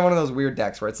it's kind of one of those weird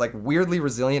decks where it's like weirdly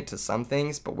resilient to some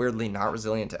things, but weirdly not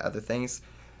resilient to other things.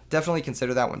 Definitely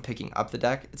consider that when picking up the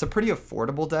deck. It's a pretty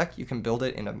affordable deck. You can build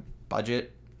it in a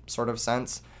budget sort of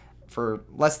sense for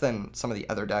less than some of the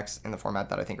other decks in the format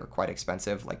that I think are quite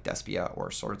expensive, like Despia or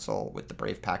Sword Soul with the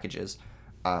Brave packages.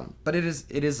 But it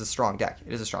is a strong deck.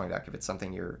 It is a strong deck if it's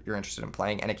something you're interested in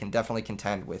playing, and it can definitely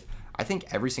contend with, I think,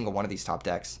 every single one of these top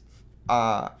decks,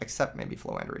 except maybe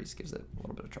Floowandereeze gives it a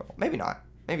little bit of trouble. Maybe not.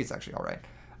 Maybe it's actually all right.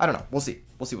 I don't know. We'll see.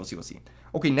 We'll see.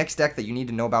 Okay, next deck that you need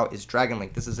to know about is Dragon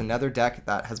Link. This is another deck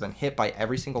that has been hit by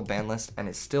every single ban list and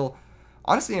is still,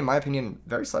 honestly, in my opinion,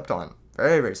 very slept on.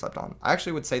 Very, very slept on. I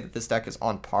actually would say that this deck is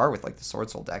on par with like the Sword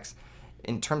Soul decks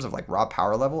in terms of like raw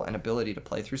power level and ability to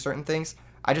play through certain things.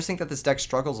 I just think that this deck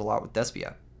struggles a lot with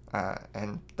Despia.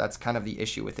 And that's kind of the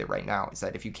issue with it right now, is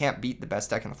that if you can't beat the best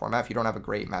deck in the format, if you don't have a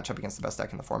great matchup against the best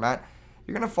deck in the format,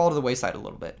 you're going to fall to the wayside a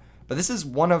little bit. But this is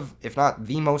one of, if not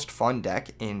the most fun deck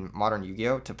in modern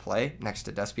Yu-Gi-Oh! To play, next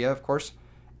to Despia, of course.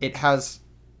 It has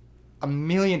a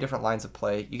million different lines of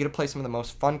play. You get to play some of the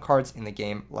most fun cards in the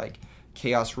game, like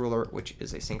Chaos Ruler, which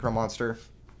is a Synchro monster.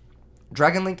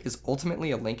 Dragon Link is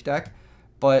ultimately a Link deck,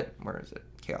 but, where is it?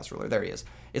 Chaos Ruler, there he is.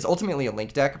 It's ultimately a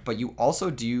Link deck, but you also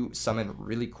do summon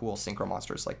really cool Synchro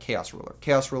monsters like Chaos Ruler.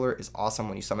 Chaos Ruler is awesome.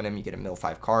 When you summon him, you get to mill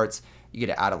 5 cards. You get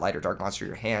to add a light or dark monster to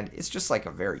your hand. It's just like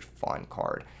a very fun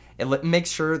card. It makes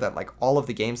sure that like all of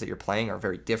the games that you're playing are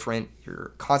very different.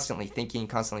 You're constantly thinking,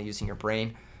 constantly using your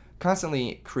brain,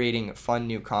 constantly creating fun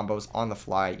new combos on the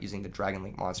fly using the Dragon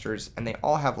Link monsters, and they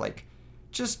all have like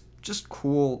just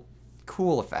cool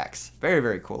effects. Very,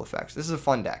 very cool effects. This is a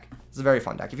fun deck. This is a very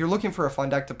fun deck. If you're looking for a fun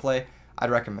deck to play, I'd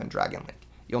recommend Dragon Link.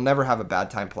 You'll never have a bad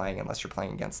time playing unless you're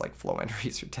playing against like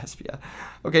Floowandereeze or Despia.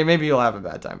 Okay, maybe you'll have a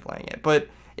bad time playing it, but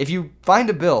if you find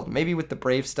a build, maybe with the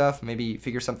Brave stuff, maybe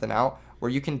figure something out where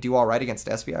you can do all right against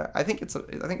Despia, I think it's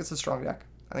a strong deck.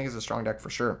 I think it's a strong deck for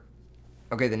sure.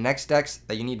 Okay, the next decks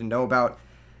that you need to know about.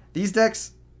 These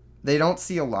decks, they don't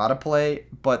see a lot of play,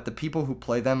 but the people who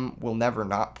play them will never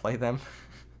not play them.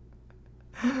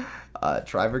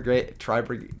 Tri-Brigade.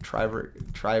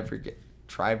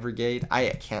 I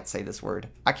can't say this word.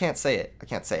 I can't say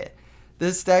it.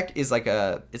 This deck is like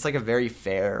it's like a very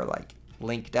fair like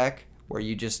Link deck where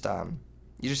you just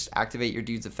activate your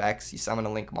dude's effects. You summon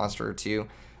a Link monster or two.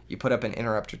 You put up an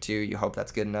interrupt or two. You hope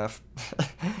that's good enough.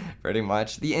 Pretty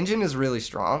much. The engine is really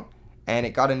strong, and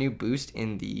it got a new boost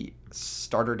in the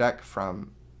starter deck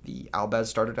from the Albaz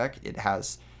starter deck. It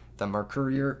has the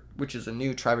Mercurier, which is a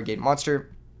new Tri-Brigade monster.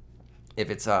 If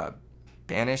it's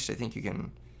banished, I think you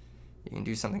can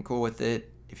do something cool with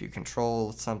it. If you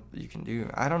control something, you can do,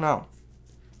 I don't know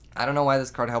why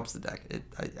this card helps the deck.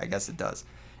 I guess it does.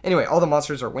 Anyway, all the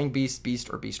monsters are Wing Beast, Beast,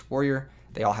 or Beast Warrior.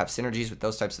 They all have synergies with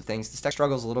those types of things. This deck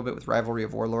struggles a little bit with Rivalry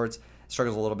of Warlords. It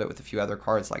struggles a little bit with a few other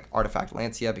cards like Artifact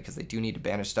Lancia because they do need to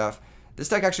banish stuff. This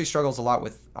deck actually struggles a lot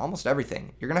with almost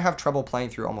everything. You're going to have trouble playing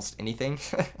through almost anything.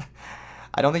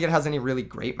 I don't think it has any really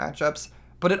great matchups,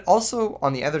 but it also,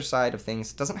 on the other side of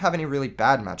things, doesn't have any really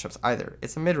bad matchups either.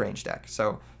 It's a mid-range deck,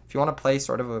 so if you want to play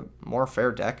sort of a more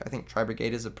fair deck, I think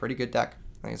Tri-Brigade is a pretty good deck.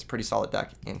 I think it's a pretty solid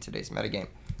deck in today's metagame.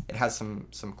 It has some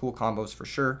cool combos for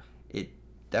sure. It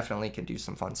definitely can do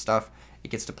some fun stuff. It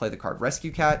gets to play the card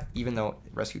Rescue Cat. Even though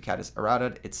Rescue Cat is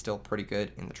errated, it's still pretty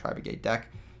good in the Tri-Brigade deck.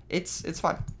 It's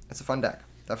fun. It's a fun deck.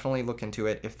 Definitely look into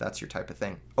it if that's your type of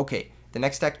thing. Okay, the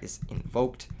next deck is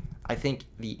Invoked. I think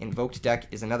the Invoked deck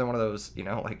is another one of those,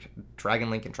 like Dragon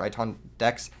Link and Triton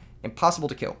decks. Impossible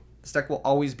to kill. This deck will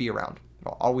always be around.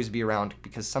 It'll always be around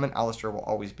because Summon Alistair will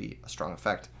always be a strong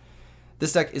effect.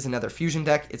 This deck is another fusion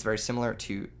deck. It's very similar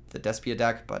to the Despia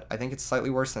deck, but I think it's slightly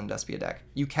worse than Despia deck.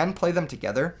 You can play them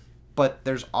together, but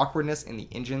there's awkwardness in the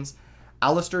engines.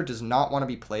 Alistair does not want to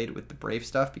be played with the Brave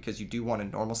stuff because you do want to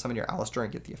normal summon your Alistair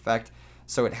and get the effect.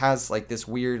 So it has like this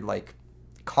weird like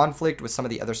conflict with some of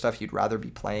the other stuff you'd rather be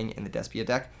playing in the Despia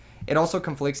deck. It also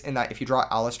conflicts in that if you draw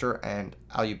Alistair and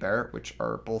Alubert, which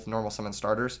are both normal summon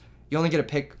starters, you only get to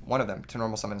pick one of them to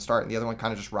normal summon and start, and the other one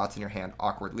kind of just rots in your hand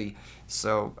awkwardly.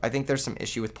 So I think there's some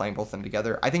issue with playing both of them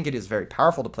together. I think it is very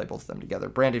powerful to play both of them together.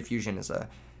 Branded Fusion is an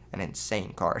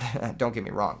insane card. Don't get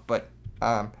me wrong, but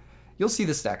you'll see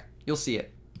this deck. You'll see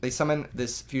it. They summon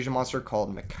this fusion monster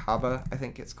called Makaba, I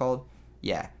think it's called.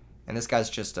 Yeah, and this guy's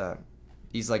just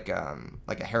he's like a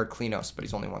Heraclinos, but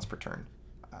he's only once per turn,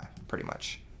 pretty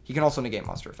much. He can also negate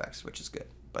monster effects, which is good.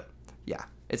 But yeah,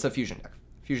 it's a fusion deck.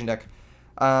 Fusion deck.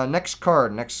 Next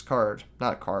card,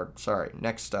 not a card, sorry.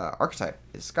 Next archetype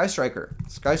is Sky Striker.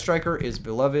 Sky Striker is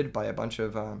beloved by a bunch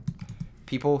of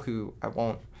people who I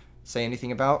won't say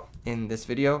anything about in this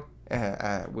video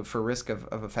for risk of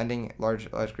offending large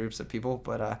groups of people.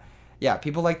 But yeah,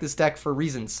 people like this deck for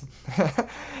reasons.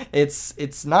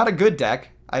 It's not a good deck.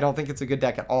 I don't think it's a good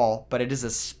deck at all, but it is a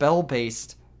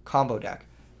spell-based combo deck.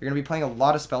 You're going to be playing a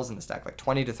lot of spells in this deck, like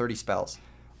 20 to 30 spells.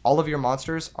 All of your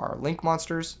monsters are link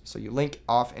monsters, so you link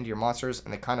off into your monsters,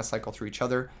 and they kind of cycle through each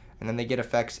other, and then they get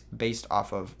effects based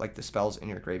off of like the spells in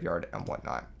your graveyard and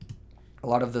whatnot. A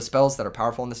lot of the spells that are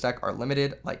powerful in this deck are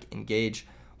limited, like Engage,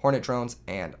 Hornet Drones,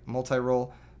 and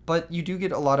Multi-Roll, but you do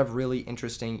get a lot of really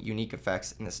interesting, unique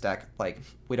effects in this deck, like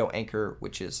Widow Anchor,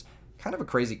 which is kind of a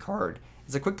crazy card.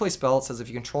 It's a quick play spell. It says if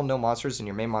you control no monsters in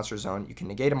your main monster zone, you can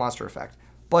negate a monster effect.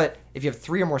 But if you have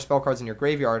 3 or more spell cards in your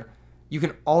graveyard, you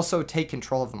can also take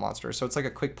control of the monster. So it's like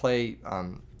a quick play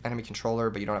enemy controller,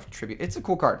 but you don't have to tribute. It's a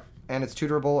cool card, and it's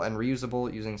tutorable and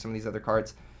reusable using some of these other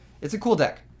cards. It's a cool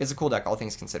deck. It's a cool deck, all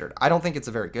things considered. I don't think it's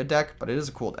a very good deck, but it is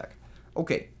a cool deck.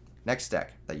 Okay, next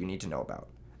deck that you need to know about.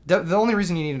 The only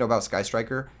reason you need to know about Sky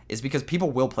Striker is because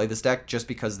people will play this deck just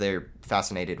because they're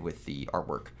fascinated with the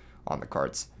artwork on the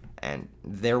cards. And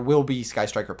there will be Sky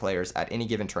Striker players at any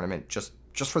given tournament just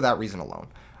for that reason alone.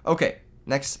 Okay,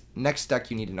 next deck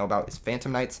you need to know about is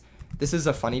Phantom Knights. This is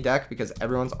a funny deck because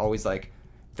everyone's always like,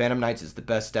 Phantom Knights is the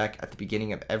best deck at the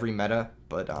beginning of every meta,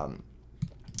 but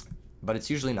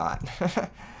it's usually not.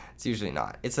 It's usually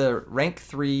not. It's a rank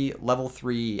 3, level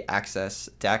 3 access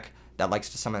deck that likes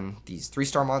to summon these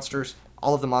 3-star monsters.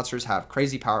 All of the monsters have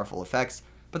crazy powerful effects,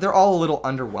 but they're all a little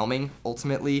underwhelming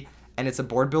ultimately, and it's a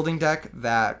board building deck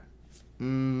that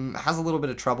has a little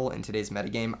bit of trouble in today's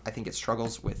metagame. I think it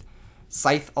struggles with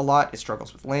Scythe a lot, it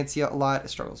struggles with Lancia a lot, it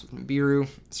struggles with Nibiru,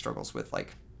 it struggles with,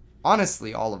 like,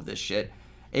 honestly, all of this shit.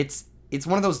 It's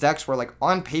one of those decks where, like,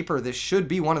 on paper, this should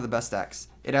be one of the best decks.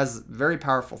 It has very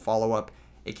powerful follow-up,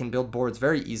 it can build boards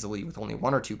very easily with only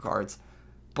 1 or 2 cards,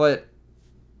 but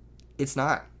it's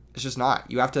not. It's just not.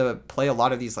 You have to play a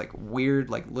lot of these, like, weird,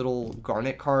 like, little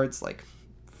Garnet cards, like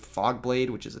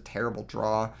Fogblade, which is a terrible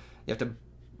draw. You have to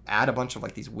add a bunch of,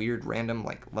 like, these weird random,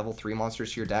 like, level 3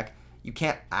 monsters to your deck. You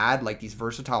can't add, like, these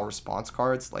versatile response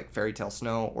cards like Fairy Tale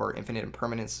Snow or Infinite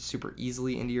Impermanence super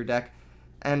easily into your deck.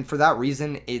 And for that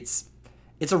reason, it's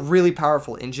a really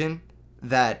powerful engine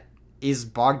that is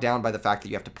bogged down by the fact that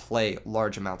you have to play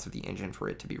large amounts of the engine for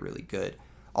it to be really good.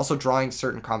 Also, drawing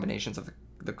certain combinations of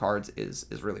the cards is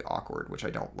really awkward, which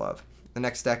I don't love. The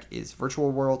next deck is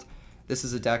Virtual World. This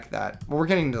is a deck that, well, we're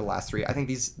getting into the last 3. I think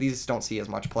these don't see as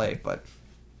much play, but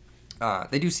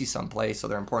they do see some play, so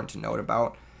they're important to note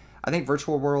about. I think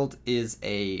Virtual World is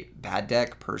a bad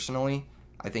deck, personally.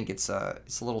 I think it's a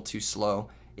little too slow.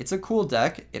 It's a cool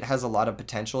deck. It has a lot of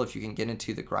potential if you can get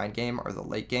into the grind game or the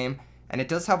late game, and it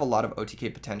does have a lot of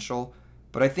OTK potential,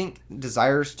 but I think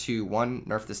desires to, 1,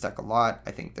 nerf this deck a lot.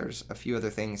 I think there's a few other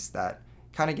things that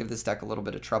kind of give this deck a little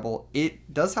bit of trouble.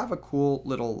 It does have a cool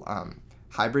little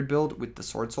hybrid build with the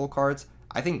Sword Soul cards.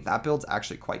 I think that build's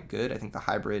actually quite good. I think the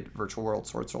hybrid Virtual World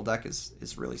Sword Soul deck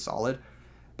is really solid.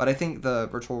 But I think the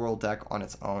Virtual World deck on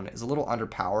its own is a little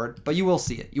underpowered, but you will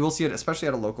see it. You will see it, especially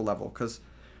at a local level, because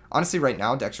honestly right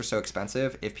now decks are so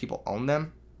expensive, if people own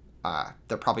them,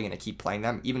 they're probably going to keep playing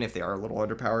them, even if they are a little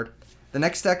underpowered. The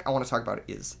next deck I want to talk about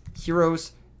is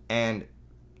Heroes, and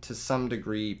to some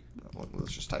degree,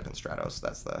 let's just type in Stratos,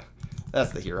 that's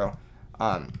the hero.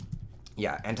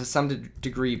 Yeah, and to some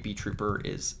degree, B-Trooper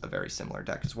is a very similar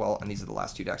deck as well, and these are the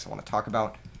last 2 decks I want to talk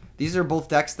about. These are both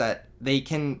decks that they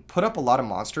can put up a lot of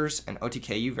monsters and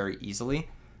OTK you very easily,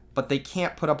 but they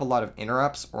can't put up a lot of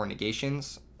interrupts or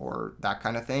negations or that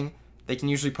kind of thing. They can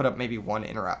usually put up maybe 1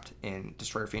 interrupt in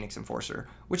Destroyer Phoenix Enforcer,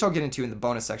 which I'll get into in the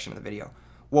bonus section of the video.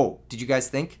 Whoa, did you guys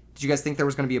think there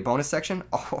was going to be a bonus section?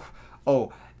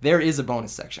 Oh, there is a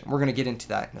bonus section. We're going to get into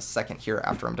that in a second here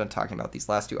after I'm done talking about these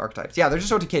last 2 archetypes. Yeah, they're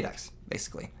just OTK decks,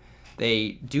 basically.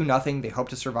 They do nothing, they hope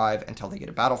to survive until they get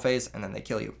a battle phase, and then they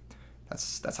kill you.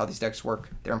 That's how these decks work.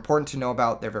 They're important to know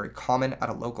about. They're very common at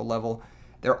a local level.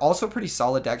 They're also pretty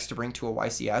solid decks to bring to a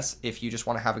YCS if you just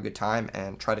want to have a good time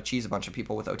and try to cheese a bunch of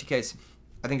people with OTKs.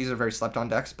 I think these are very slept on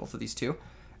decks, both of these 2.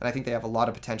 And I think they have a lot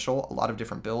of potential, a lot of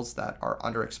different builds that are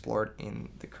underexplored in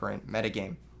the current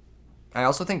metagame. I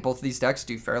also think both of these decks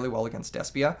do fairly well against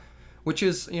Despia, which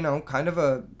is, you know, kind of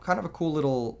a cool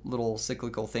little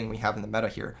cyclical thing we have in the meta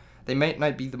here. They might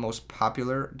not be the most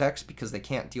popular decks because they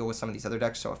can't deal with some of these other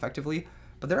decks so effectively,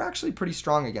 but they're actually pretty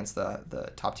strong against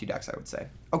the top 2 decks, I would say.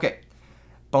 Okay,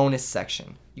 bonus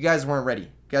section. You guys weren't ready.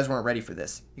 You guys weren't ready for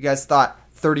this. You guys thought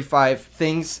 35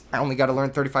 things, I only got to learn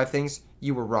 35 things.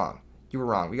 You were wrong. You were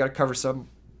wrong. We got to cover some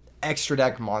extra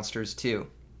deck monsters too.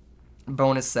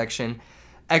 Bonus section.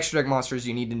 Extra deck monsters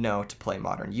you need to know to play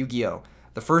Modern Yu-Gi-Oh!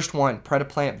 The first one,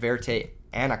 Predaplant Verte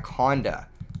Anaconda.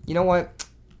 You know what?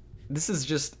 This is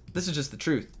just the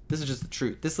truth. This is just the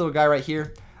truth. This little guy right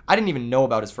here, I didn't even know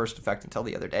about his first effect until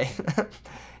the other day.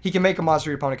 He can make a monster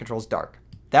your opponent controls dark.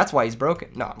 That's why he's broken.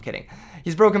 No, I'm kidding.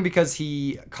 He's broken because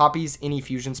he copies any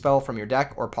fusion spell from your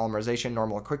deck or polymerization,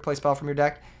 normal, or quick play spell from your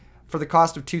deck for the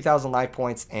cost of 2,000 life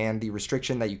points and the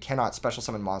restriction that you cannot special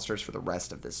summon monsters for the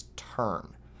rest of this turn.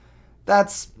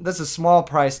 That's a small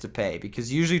price to pay,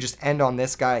 because usually just end on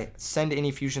this guy, send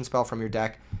any fusion spell from your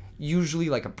deck, usually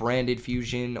like a branded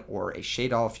fusion or a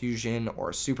Shadol fusion or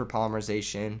a super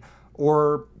polymerization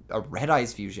or a Red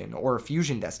Eyes fusion or a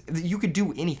fusion desk. You could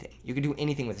do anything. You could do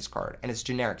anything with this card, and it's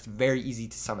generic. It's very easy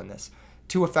to summon this.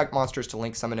 2 effect monsters to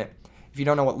link summon it. If you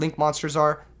don't know what link monsters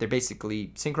are, they're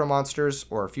basically synchro monsters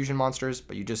or fusion monsters,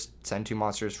 but you just send 2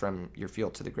 monsters from your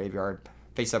field to the graveyard,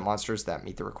 face up monsters that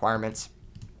meet the requirements.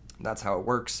 That's how it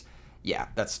works. Yeah,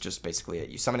 that's just basically it.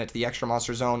 You summon it to the extra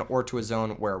monster zone or to a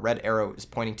zone where a red arrow is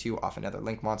pointing to off another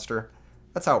link monster.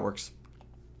 That's how it works.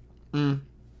 The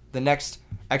next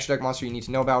extra deck monster you need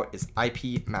to know about is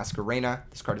IP Masquerena.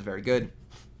 This card is very good.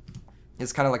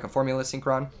 It's kind of like a Formula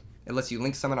Synchron. It lets you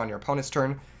link summon on your opponent's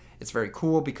turn. It's very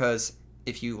cool because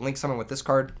if you link summon with this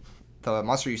card, the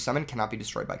monster you summon cannot be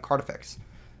destroyed by card effects.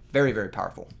 Very, very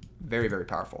powerful. Very, very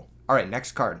powerful. All right,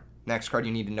 next card. Next card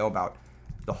you need to know about.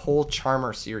 The whole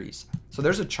Charmer series. So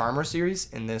there's a Charmer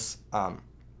series in this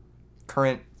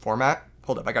current format.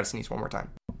 Hold up, I gotta sneeze one more time.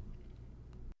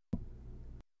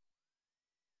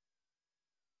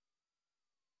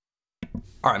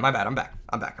 All right, my bad. I'm back.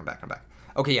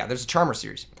 Okay, yeah, there's a Charmer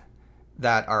series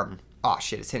that oh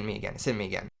shit, it's hitting me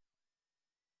again.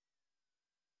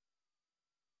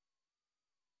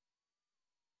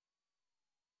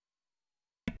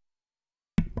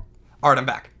 All right, I'm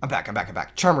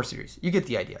back. Charmer series. You get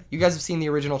the idea. You guys have seen the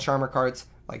original Charmer cards,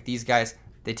 like these guys.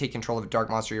 They take control of a dark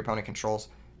monster your opponent controls.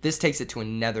 This takes it to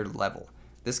another level.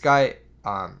 This guy,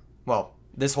 well,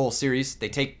 this whole series, they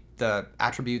take the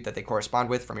attribute that they correspond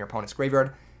with from your opponent's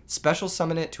graveyard, special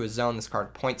summon it to a zone this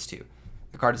card points to.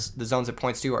 The zones it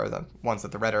points to are the ones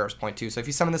that the red arrows point to. So if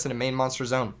you summon this in a main monster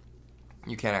zone,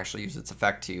 you can't actually use its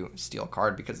effect to steal a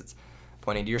card because it's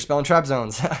pointing to your spell and trap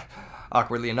zones.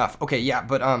 Awkwardly enough. Okay, yeah,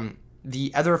 but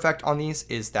the other effect on these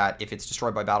is that if it's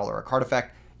destroyed by battle or a card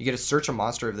effect, you get to search a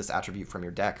monster of this attribute from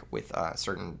your deck with a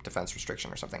certain defense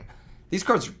restriction or something. These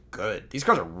cards are good. These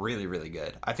cards are really, really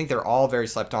good. I think they're all very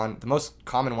slept on. The most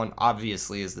common one,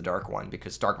 obviously, is the dark one,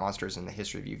 because dark monsters in the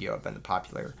history of Yu-Gi-Oh! Have been the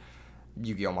popular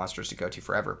Yu-Gi-Oh! Monsters to go to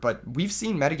forever. But we've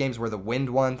seen metagames where the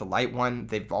wind one, the light one,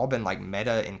 they've all been like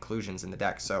meta inclusions in the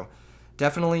deck. So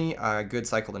definitely a good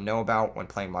cycle to know about when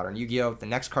playing Modern Yu-Gi-Oh! The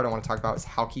next card I want to talk about is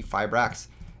Halki Fibrax.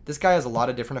 This guy has a lot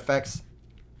of different effects.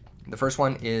 The first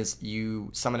one is you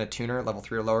summon a tuner level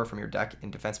 3 or lower from your deck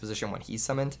in defense position when he's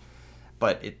summoned,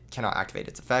 but it cannot activate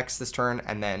its effects this turn.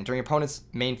 And then during your opponent's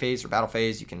main phase or battle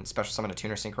phase, you can special summon a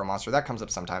tuner synchro monster. That comes up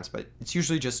sometimes, but it's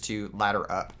usually just to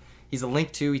ladder up. He's a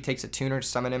link 2, he takes a tuner to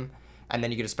summon him, and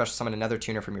then you get to special summon another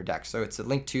tuner from your deck. So it's a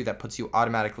link 2 that puts you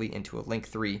automatically into a link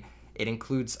 3. It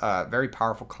includes a very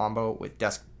powerful combo with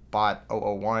Deskbot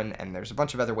 001, and there's a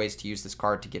bunch of other ways to use this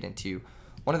card to get into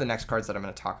one of the next cards that I'm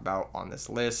going to talk about on this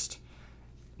list,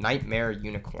 Nightmare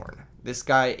Unicorn. This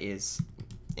guy is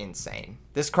insane.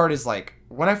 This card is like,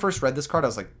 when I first read this card, I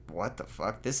was like, what the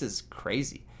fuck? This is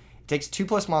crazy. It takes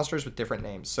 2+ monsters with different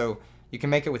names. So you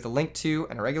can make it with a Link 2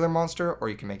 and a regular monster, or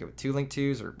you can make it with 2 Link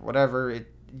 2s or whatever.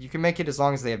 You can make it as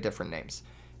long as they have different names.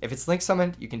 If it's Link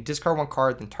summoned, you can discard 1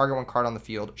 card, then target 1 card on the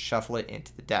field, shuffle it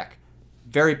into the deck.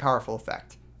 Very powerful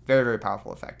effect. Very, very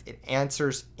powerful effect. It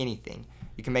answers anything.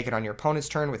 You can make it on your opponent's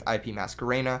turn with IP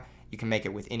Masquerena. You can make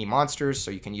it with any monsters,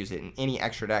 so you can use it in any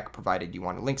extra deck, provided you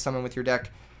want to link summon with your deck.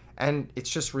 And it's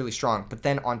just really strong. But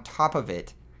then on top of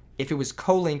it, if it was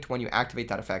co-linked when you activate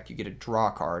that effect, you get a draw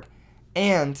card.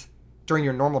 And during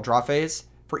your normal draw phase,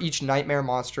 for each nightmare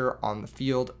monster on the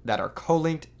field that are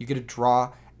co-linked, you get to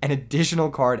draw an additional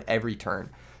card every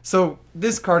turn. So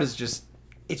this card is just,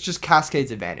 it's just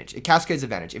Cascade's advantage. It cascades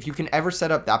advantage. If you can ever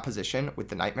set up that position with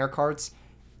the nightmare cards,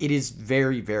 it is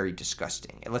very, very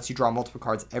disgusting. It lets you draw multiple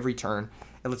cards every turn.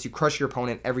 It lets you crush your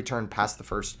opponent every turn past the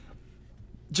first.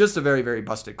 Just a very, very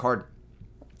busted card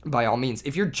by all means.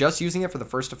 If you're just using it for the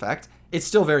first effect, it's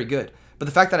still very good. But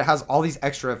the fact that it has all these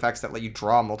extra effects that let you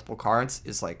draw multiple cards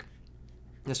is like,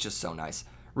 it's just so nice.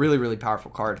 Really, really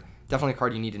powerful card. Definitely a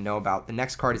card you need to know about. The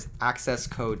next card is Access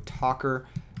Code Talker.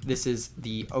 This is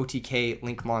the OTK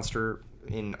Link monster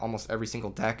in almost every single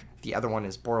deck. The other one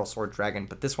is Boral Sword Dragon,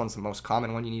 but this one's the most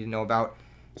common one you need to know about.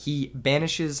 He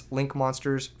banishes link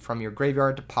monsters from your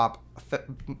graveyard to pop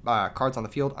cards on the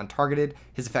field untargeted.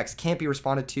 His effects can't be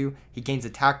responded to. He gains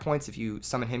attack points if you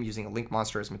summon him using a link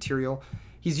monster as material.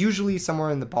 He's usually somewhere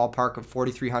in the ballpark of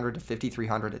 4,300 to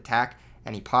 5,300 attack,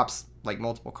 and he pops like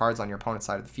multiple cards on your opponent's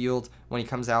side of the field when he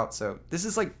comes out. So this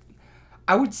is like,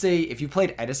 I would say if you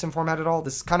played Edison format at all,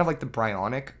 this is kind of like the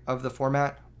Bryonic of the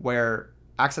format, where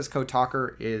Access Code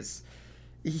Talker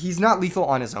he's not lethal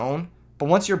on his own, but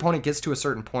once your opponent gets to a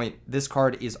certain point, this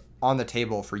card is on the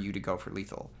table for you to go for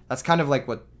lethal. That's kind of like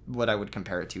what I would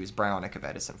compare it to, is Bryonic of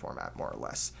Edison format, more or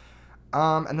less.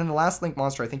 And then the last link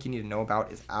monster I think you need to know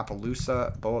about is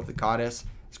Appaloosa, Bow of the Goddess.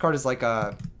 This card is like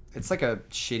it's like a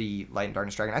shitty Light and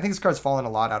Darkness Dragon. I think this card's fallen a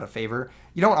lot out of favor.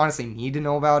 You don't honestly need to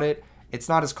know about it. It's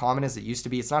not as common as it used to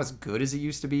be. It's not as good as it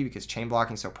used to be because chain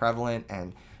blocking is so prevalent,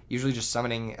 and usually just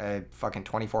summoning a fucking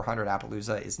 2400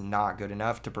 Appaloosa is not good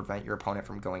enough to prevent your opponent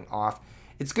from going off.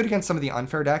 It's good against some of the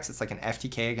unfair decks. It's like an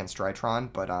FTK against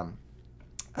Drytron, but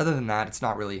other than that, it's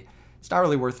not really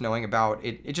worth knowing about.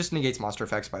 It just negates monster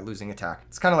effects by losing attack.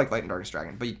 It's kind of like Light and Darkness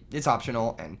Dragon, but it's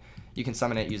optional, and you can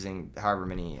summon it using however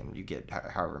many, and you get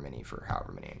however many for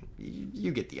however many. And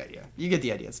you get the idea. You get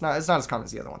the idea. It's not as common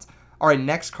as the other ones. All right,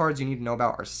 next cards you need to know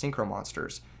about are Synchro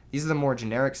Monsters. These are the more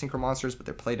generic Synchro Monsters, but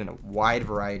they're played in a wide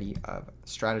variety of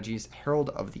strategies. Herald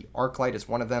of the Arclight is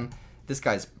one of them. This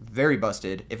guy's very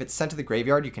busted. If it's sent to the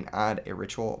graveyard, you can add a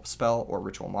ritual spell or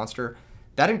ritual monster.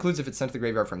 That includes if it's sent to the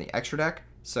graveyard from the extra deck,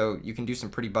 so you can do some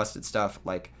pretty busted stuff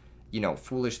like,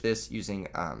 Foolish this using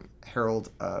Herald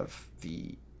of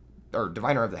the, or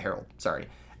Diviner of the Herald, sorry,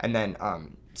 and then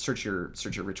search your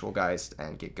ritual guys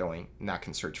and get going, and that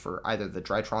can search for either the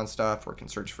Drytron stuff or can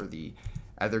search for the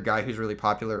other guy who's really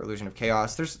popular, Illusion of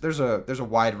Chaos. There's a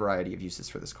wide variety of uses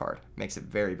for this card. Makes it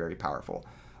very, very powerful.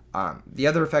 The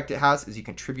other effect it has is you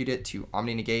contribute it to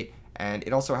Omni Negate, and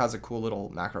it also has a cool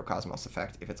little Macrocosmos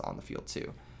effect if it's on the field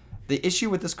too. The issue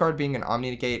with this card being an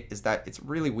Omni Negate is that it's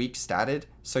really weak statted,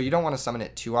 so you don't want to summon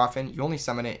it too often. You only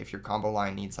summon it if your combo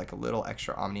line needs like a little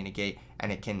extra Omni Negate,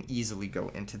 and it can easily go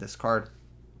into this card.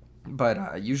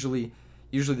 But usually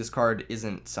this card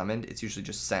isn't summoned. It's usually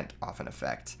just sent off an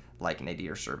effect, like an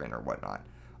Nadir Servant or whatnot.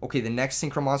 Okay, the next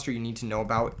Synchro Monster you need to know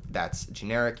about that's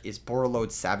generic is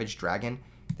Borreload Savage Dragon.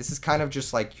 This is kind of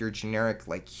just like your generic,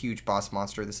 like, huge boss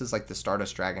monster. This is like the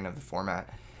Stardust Dragon of the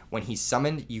format. When he's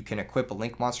summoned, you can equip a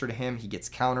link monster to him. He gets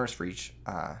counters for each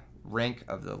rank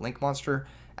of the link monster,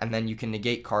 and then you can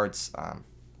negate cards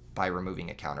by removing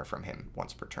a counter from him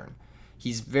once per turn.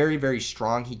 He's very, very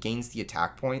strong. He gains the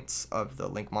attack points of the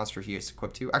link monster he is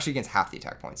equipped to. Actually, he gains half the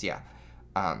attack points, yeah.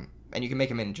 And you can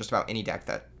make him in just about any deck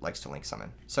that likes to link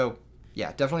summon. So,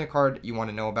 yeah, definitely a card you want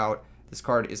to know about. This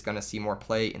card is going to see more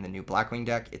play in the new Blackwing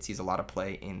deck. It sees a lot of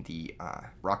play in the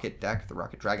Rocket deck, the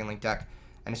Rocket Dragon Link deck.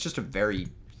 And it's just a very,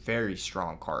 very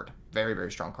strong card. Very,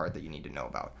 very strong card that you need to know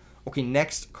about. Okay,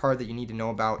 next card that you need to know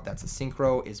about that's a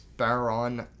Synchro is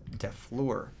Baron de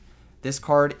Fleur. This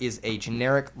card is a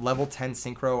generic level 10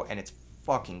 Synchro, and it's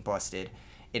fucking busted.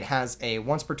 It has a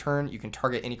once per turn, you can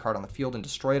target any card on the field and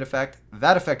destroy it effect.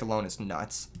 That effect alone is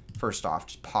nuts. First off,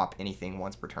 just pop anything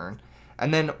once per turn.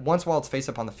 And then once while it's face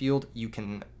up on the field, you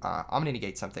can Omni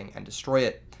Negate something and destroy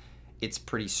it. It's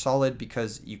pretty solid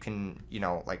because you can,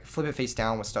 like flip it face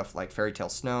down with stuff like Fairy Tale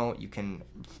Snow. You can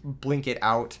blink it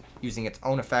out using its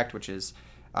own effect, which is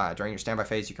during your standby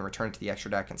phase, you can return it to the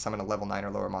extra deck and summon a level 9 or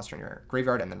lower monster in your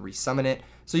graveyard and then resummon it.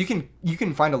 So you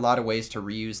can find a lot of ways to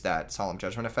reuse that Solemn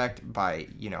Judgment effect by,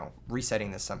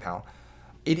 resetting this somehow.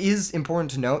 It is important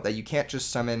to note that you can't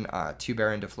just summon 2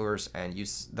 Baron de Fleurs and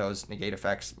use those negate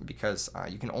effects because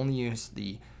you can only use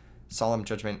the Solemn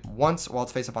Judgment once while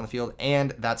it's face up on the field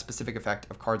and that specific effect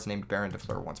of cards named Baron de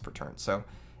Fleur once per turn. So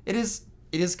it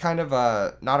is kind of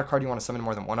not a card you want to summon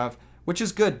more than one of, which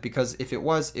is good because if it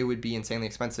was, it would be insanely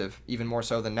expensive, even more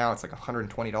so than now. It's like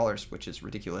 $120, which is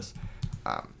ridiculous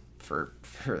for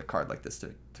a card like this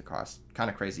to cost. Kind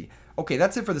of crazy. Okay,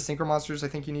 that's it for the Synchro Monsters I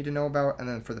think you need to know about. And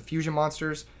then for the Fusion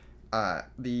Monsters,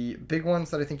 the big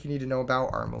ones that I think you need to know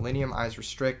about are Millennium Eyes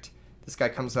Restrict. This guy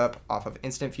comes up off of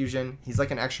Instant Fusion. He's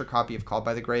like an extra copy of Called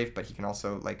by the Grave, but he can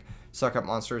also like suck up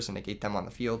monsters and negate them on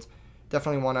the field.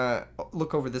 Definitely want to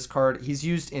look over this card. He's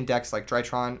used in decks like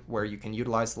Drytron, where you can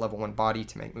utilize the level 1 body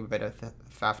to make move Beta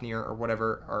Fafnir or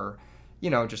whatever, or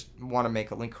just want to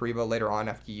make a Link Kariba later on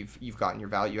after you've gotten your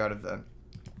value out of the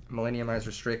Millennium Eyes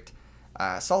Restrict.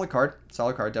 Solid card,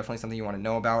 definitely something you want to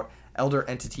know about. Elder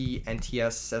Entity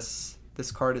NTSS.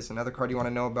 This card is another card you want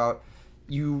to know about.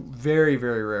 You very,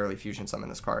 very rarely fusion summon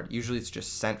this card. Usually it's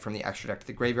just sent from the extra deck to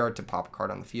the graveyard to pop a card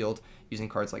on the field using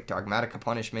cards like Dogmatica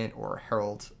Punishment or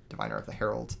Herald, Diviner of the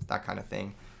Herald, that kind of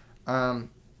thing.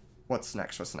 What's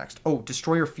next? Oh,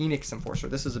 Destroyer Phoenix Enforcer.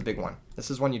 This is a big one. This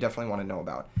is one you definitely want to know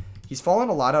about. He's fallen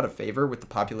a lot out of favor with the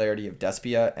popularity of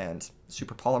Despia and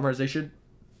Super Polymerization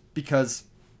because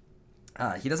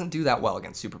he doesn't do that well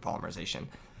against Super Polymerization.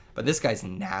 But this guy's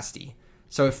nasty.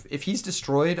 So if he's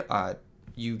destroyed,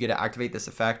 you get to activate this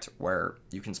effect where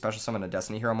you can special summon a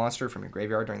Destiny Hero monster from your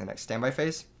graveyard during the next standby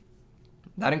phase.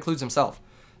 That includes himself.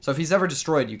 So if he's ever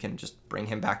destroyed, you can just bring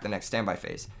him back the next standby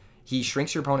phase. He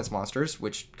shrinks your opponent's monsters,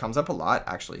 which comes up a lot,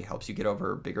 actually helps you get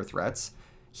over bigger threats.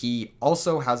 He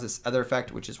also has this other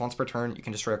effect, which is once per turn, you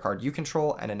can destroy a card you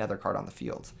control and another card on the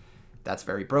field. That's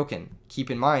very broken.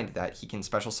 Keep in mind that he can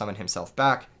special summon himself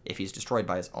back if he's destroyed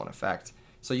by his own effect.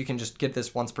 So you can just get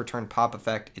this once per turn pop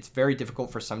effect. It's very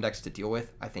difficult for some decks to deal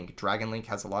with. I think Dragon Link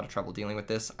has a lot of trouble dealing with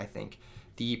this. I think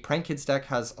the Prank Kids deck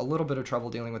has a little bit of trouble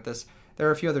dealing with this. There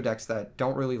are a few other decks that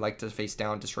don't really like to face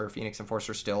down Destroyer Phoenix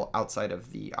Enforcer still outside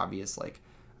of the obvious, like,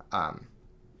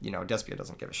 Despia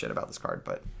doesn't give a shit about this card,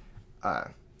 but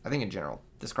I think in general,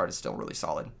 this card is still really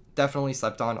solid. Definitely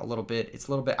slept on a little bit. It's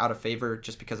a little bit out of favor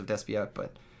just because of Despia,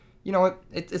 but you know what?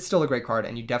 It's still a great card,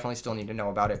 and you definitely still need to know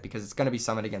about it because it's going to be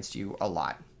summoned against you a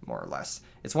lot, more or less.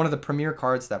 It's one of the premier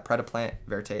cards that Predaplant,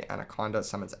 Verte, Anaconda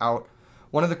summons out.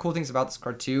 One of the cool things about this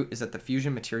card, too, is that the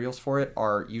fusion materials for it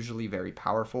are usually very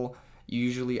powerful. You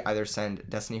usually either send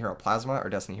Destiny Hero Plasma or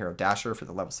Destiny Hero Dasher for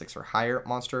the level 6 or higher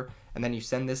monster, and then you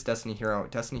send this Destiny Hero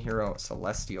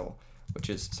Celestial, which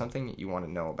is something you want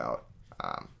to know about,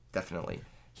 definitely.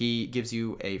 He gives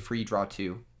you a free draw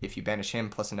 2 if you banish him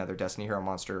plus another Destiny Hero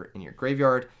monster in your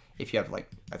graveyard. If you have, like,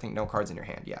 I think no cards in your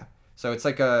hand, yeah. So it's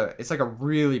like a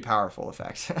really powerful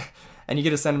effect, and you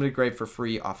get to send him to the grave for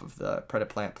free off of the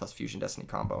Predaplant plus Fusion Destiny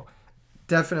combo.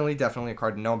 Definitely a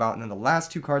card to know about. And then the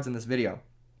last two cards in this video,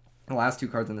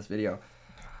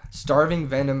 Starving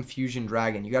Venom Fusion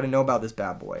Dragon. You got to know about this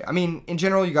bad boy. I mean, in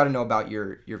general, you got to know about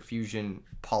your fusion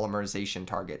polymerization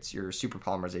targets, your super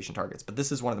polymerization targets, but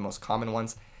this is one of the most common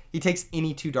ones. He takes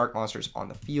any 2 dark monsters on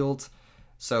the field,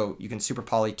 so you can super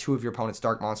poly 2 of your opponent's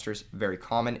dark monsters. Very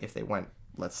common if they went,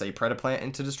 let's say, Predaplant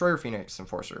into Destroyer Phoenix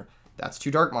Enforcer. That's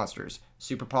 2 dark monsters.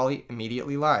 Super poly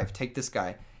immediately live. Take this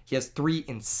guy. He has 3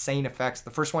 insane effects. The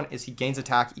first one is he gains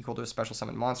attack equal to a special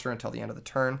summon monster until the end of the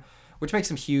turn, which makes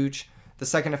him huge. The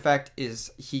second effect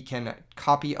is he can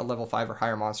copy a level 5 or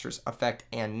higher monster's effect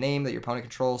and name that your opponent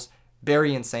controls.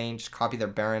 Very insane. Just copy their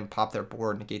Baron, pop their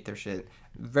board, negate their shit.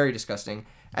 Very disgusting.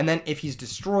 And then if he's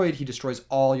destroyed, he destroys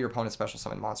all your opponent's special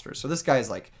summon monsters. So this guy is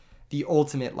like the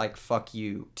ultimate, like, fuck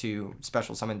you to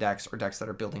special summon decks or decks that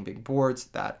are building big boards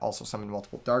that also summon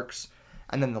multiple darks.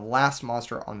 And then the last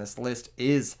monster on this list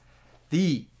is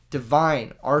the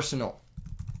Divine Arsenal.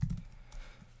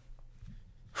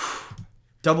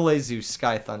 AA Zeus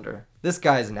Sky Thunder. This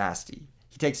guy is nasty.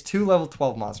 He takes 2 level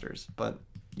 12 monsters, but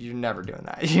you're never doing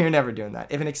that. You're never doing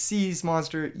that. If an Xyz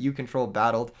monster you control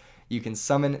battled, you can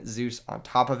summon Zeus on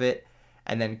top of it,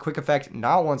 and then quick effect,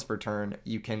 not once per turn,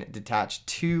 you can detach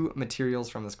 2 materials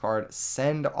from this card,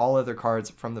 send all other cards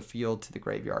from the field to the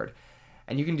graveyard.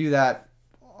 And you can do that.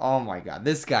 Oh my god,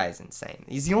 this guy is insane.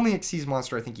 He's the only Xyz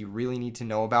monster I think you really need to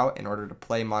know about in order to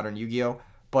play modern Yu-Gi-Oh!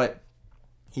 But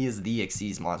he is the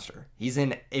Xyz monster. He's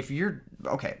in, if your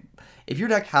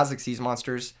deck has Xyz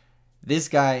monsters, this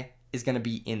guy is going to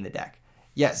be in the deck.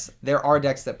 Yes, there are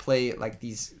decks that play like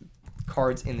these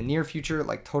cards in the near future,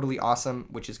 like Totally Awesome,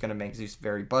 which is going to make Zeus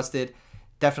very busted.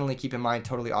 Definitely keep in mind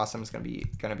Totally Awesome is going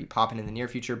to be popping in the near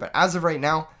future, but as of right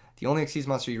now, the only Xyz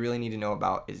monster you really need to know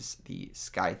about is the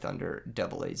Sky Thunder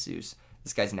AA Zeus.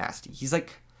 This guy's nasty. He's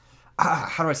like,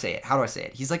 how do I say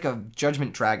it? He's like a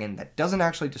Judgment Dragon that doesn't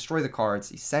actually destroy the cards.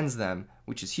 He sends them,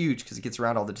 which is huge because it gets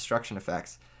around all the destruction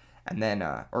effects, and then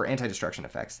or anti-destruction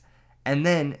effects. And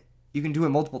then you can do it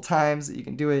multiple times. You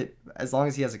can do it as long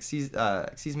as he has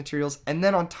Xyz materials. And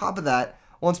then on top of that,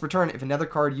 once per turn, if another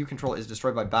card you control is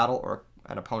destroyed by battle or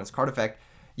an opponent's card effect,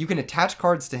 you can attach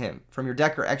cards to him from your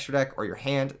deck or extra deck or your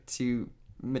hand to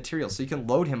materials, so you can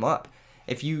load him up.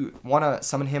 If you want to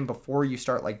summon him before you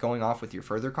start like going off with your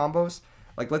further combos,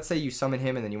 like let's say you summon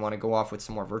him and then you want to go off with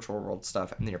some more virtual world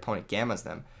stuff and then your opponent gammas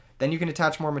them, then you can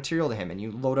attach more material to him and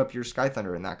you load up your Sky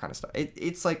Thunder and that kind of stuff.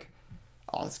 It's like,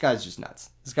 oh, this guy's just nuts.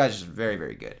 This guy's just very,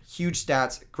 very good. Huge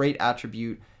stats, great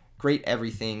attribute, great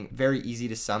everything, very easy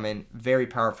to summon, very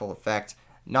powerful effect,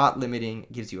 not limiting,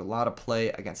 gives you a lot of play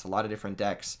against a lot of different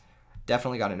decks.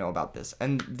 Definitely got to know about this.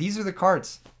 And these are the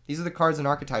cards. These are the cards and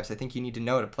archetypes I think you need to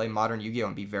know to play modern Yu-Gi-Oh!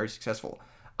 And be very successful.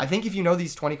 I think if you know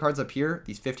these 20 cards up here,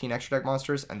 these 15 extra deck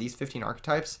monsters, and these 15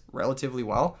 archetypes relatively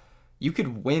well, you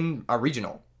could win a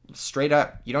regional. Straight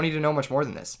up. You don't need to know much more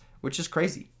than this, which is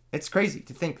crazy. It's crazy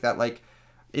to think that, like,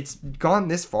 it's gone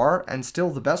this far, and still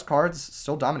the best cards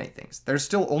still dominate things. There's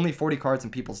still only 40 cards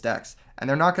in people's decks, and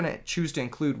they're not going to choose to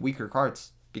include weaker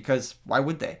cards, because why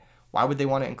would they? Why would they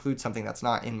want to include something that's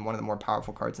not in one of the more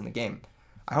powerful cards in the game?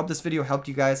 I hope this video helped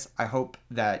you guys. I hope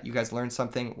that you guys learned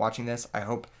something watching this. I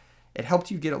hope it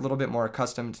helped you get a little bit more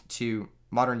accustomed to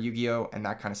modern Yu-Gi-Oh! And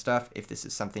that kind of stuff, if this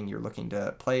is something you're looking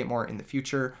to play more in the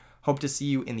future. Hope to see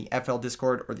you in the FL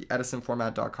Discord or the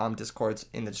EdisonFormat.com Discords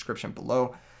in the description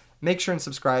below. Make sure and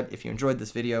subscribe if you enjoyed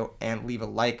this video, and leave a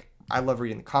like. I love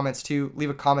reading the comments too. Leave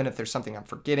a comment if there's something I'm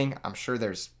forgetting. I'm sure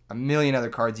there's a million other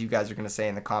cards you guys are going to say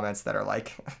in the comments that are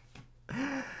like,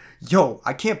 yo,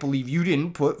 I can't believe you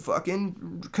didn't put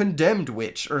fucking Condemned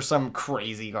Witch or some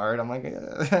crazy card. I'm like,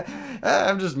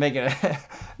 I'm just making a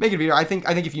video. I think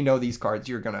if you know these cards,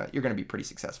 you're gonna be pretty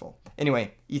successful.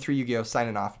 Anyway, E3 Yu-Gi-Oh!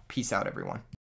 Signing off. Peace out, everyone.